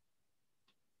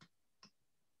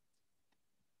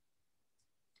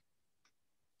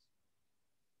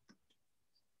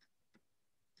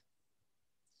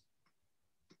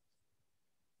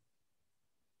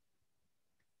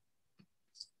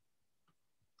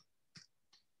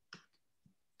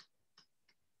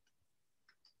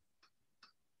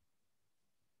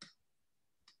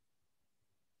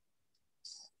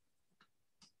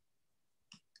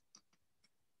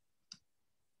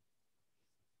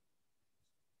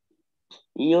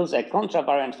use a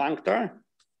contravariant functor,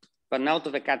 but now to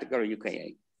the category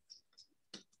UKA.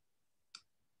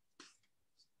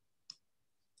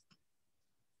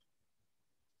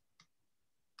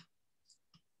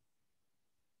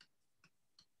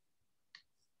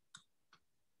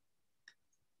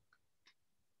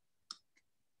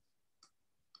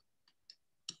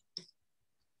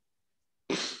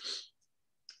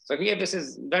 So here, this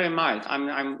is very mild.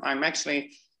 I'm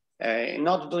actually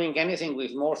not doing anything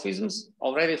with morphisms.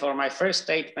 Already for my first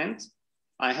statement,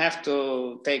 I have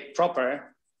to take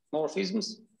proper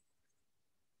morphisms.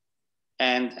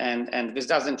 And this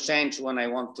doesn't change when I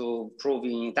want to prove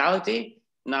unitality.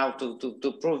 Now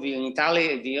to prove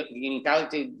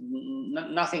unitality,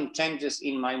 nothing changes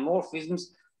in my morphisms.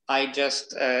 I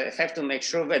just have to make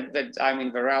sure that I'm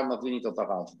in the realm of unitary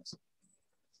algebras.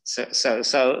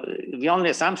 So the only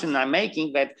assumption I'm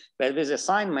making that this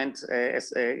assignment,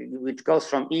 which goes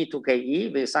from E to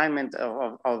KE, the assignment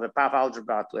of the path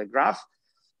algebra to a graph,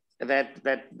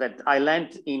 that I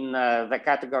land in the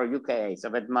category UKA, so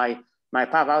that my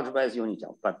path algebra is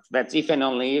unital, but that's if and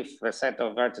only if the set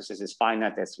of vertices is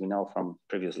finite, as we know from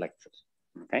previous lectures,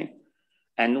 okay?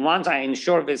 And once I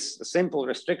ensure this simple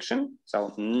restriction,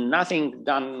 so nothing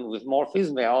done with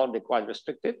morphism, they are all quite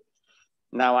restricted.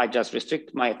 Now I just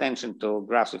restrict my attention to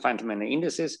graphs with finite many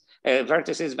indices,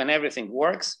 vertices when everything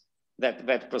works,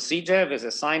 that procedure, this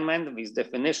assignment, these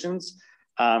definitions,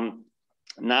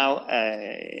 now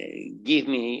give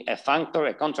me a functor,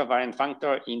 a contravariant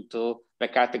functor into the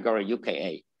category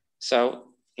UKA.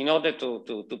 So in order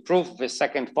to prove the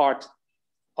second part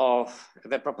of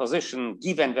the proposition,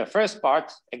 given the first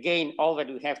part, again, all that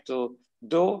we have to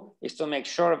do is to make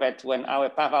sure that when our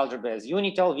path algebra is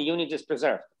unital, the unit is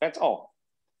preserved. That's all.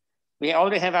 We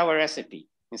already have our recipe.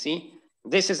 You see,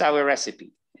 this is our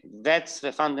recipe. That's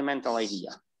the fundamental idea.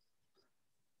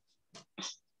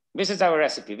 This is our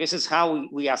recipe. This is how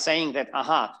we are saying that,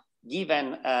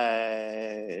 given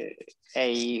a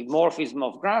morphism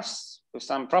of graphs with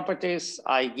some properties,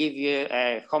 I give you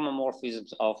a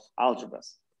homomorphism of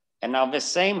algebras. And now the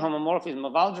same homomorphism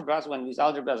of algebras, when these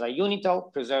algebras are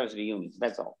unital, preserves the unit.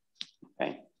 That's all.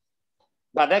 Okay.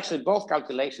 But actually, both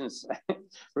calculations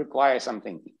require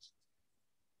something.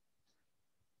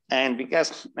 And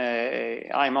because I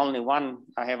have only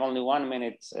 1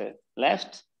 minute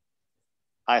left,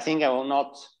 I think I will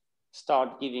not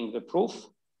start giving the proof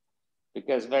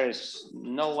because there is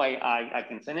no way I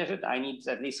can finish it. I need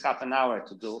at least half an hour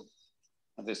to do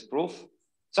this proof.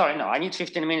 Sorry, no, I need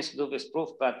 15 minutes to do this proof,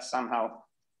 but somehow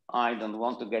I don't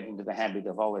want to get into the habit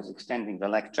of always extending the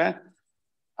lecture.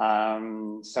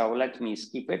 So let me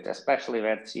skip it, especially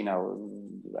that, you know,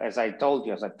 as I told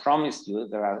you, as I promised you,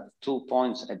 there are 2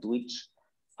 points at which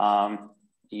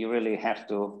you really have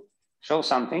to show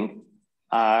something.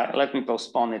 Let me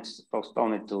postpone it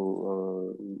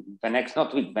to the next,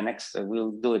 not week, the next,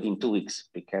 we'll do it in 2 weeks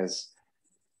because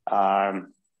for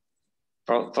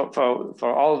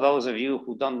all those of you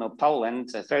who don't know Poland,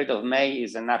 the 3rd of May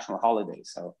is a national holiday.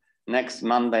 So next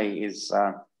Monday is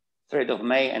 3rd of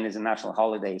May and is a national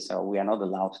holiday, so we are not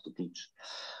allowed to teach.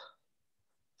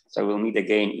 So we'll meet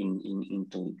again in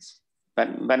 2 weeks.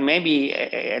 But maybe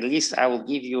at least I will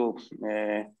give you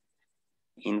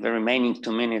in the remaining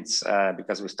 2 minutes,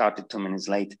 because we started 2 minutes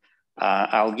late,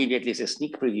 I'll give you at least a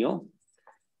sneak preview.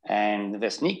 And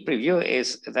the sneak preview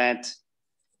is that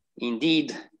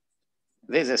indeed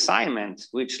this assignment,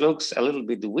 which looks a little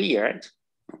bit weird,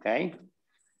 okay?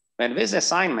 But this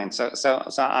assignment, so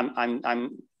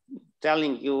I'm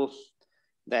telling you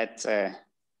that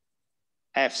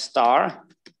F star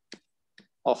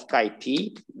of chi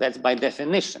p, that's by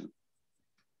definition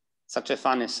such a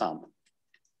funny sum,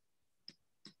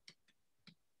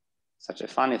 such a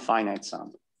funny finite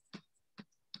sum.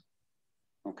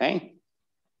 Okay?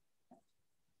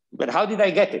 But how did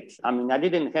I get it? I mean, I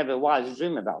didn't have a wild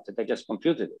dream about it. I just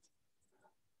computed it.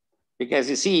 Because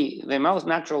you see, the most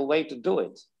natural way to do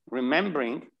it,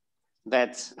 remembering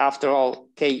that after all,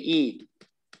 KE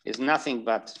is nothing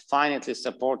but finitely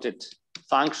supported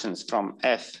functions from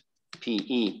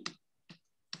FPE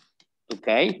to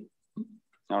K,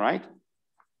 all right?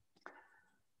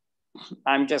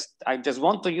 I just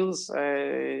want to use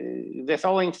the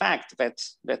following fact that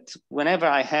whenever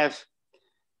I have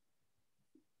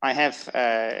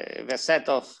the set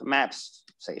of maps,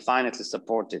 say finitely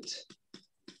supported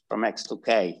from X to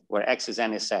K, where X is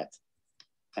any set,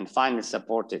 and finally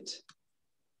supported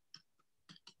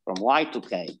from Y to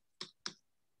K,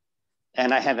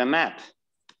 and I have a map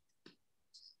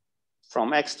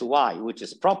from X to Y, which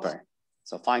is proper,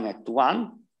 so finite to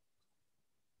 1.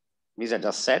 These are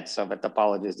just sets, so the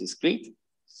topology is discrete.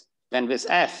 Then this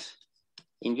F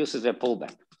induces a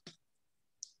pullback.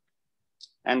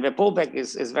 And the pullback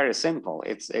is very simple.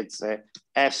 It's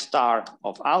F star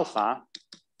of alpha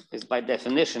is by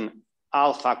definition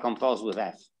alpha composed with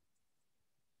F.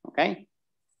 Okay.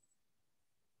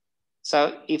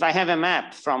 So if I have a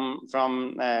map from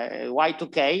Y to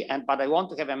K, but I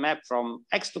want to have a map from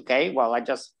X to K, well, I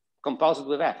just compose it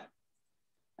with F.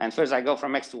 And first I go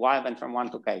from X to Y, then from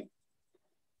 1 to K.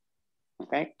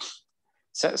 Okay.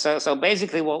 So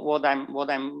basically what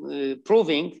I'm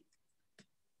proving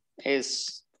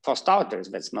is, for starters,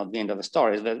 that's not the end of the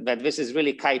story, is that this is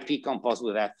really chi P composed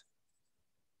with F.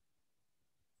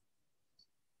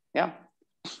 Yeah.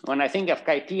 When I think of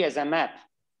chi P as a map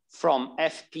from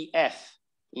FPF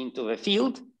into the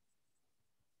field,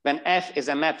 then F is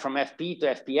a map from FP to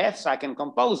FPF, so I can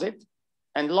compose it,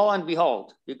 and lo and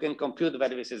behold, you can compute that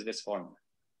this is this formula.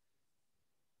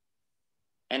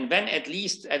 And then at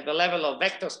least at the level of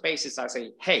vector spaces, I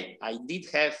say, hey, I did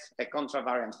have a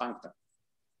contravariant functor.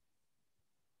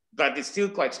 But it's still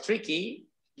quite tricky,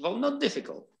 well, not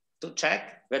difficult, to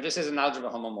check that this is an algebra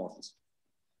homomorphism.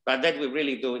 But that we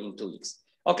really do in 2 weeks.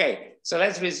 Okay, so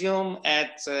let's resume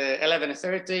at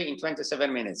 11:30 in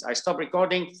 27 minutes. I stop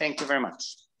recording. Thank you very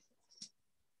much.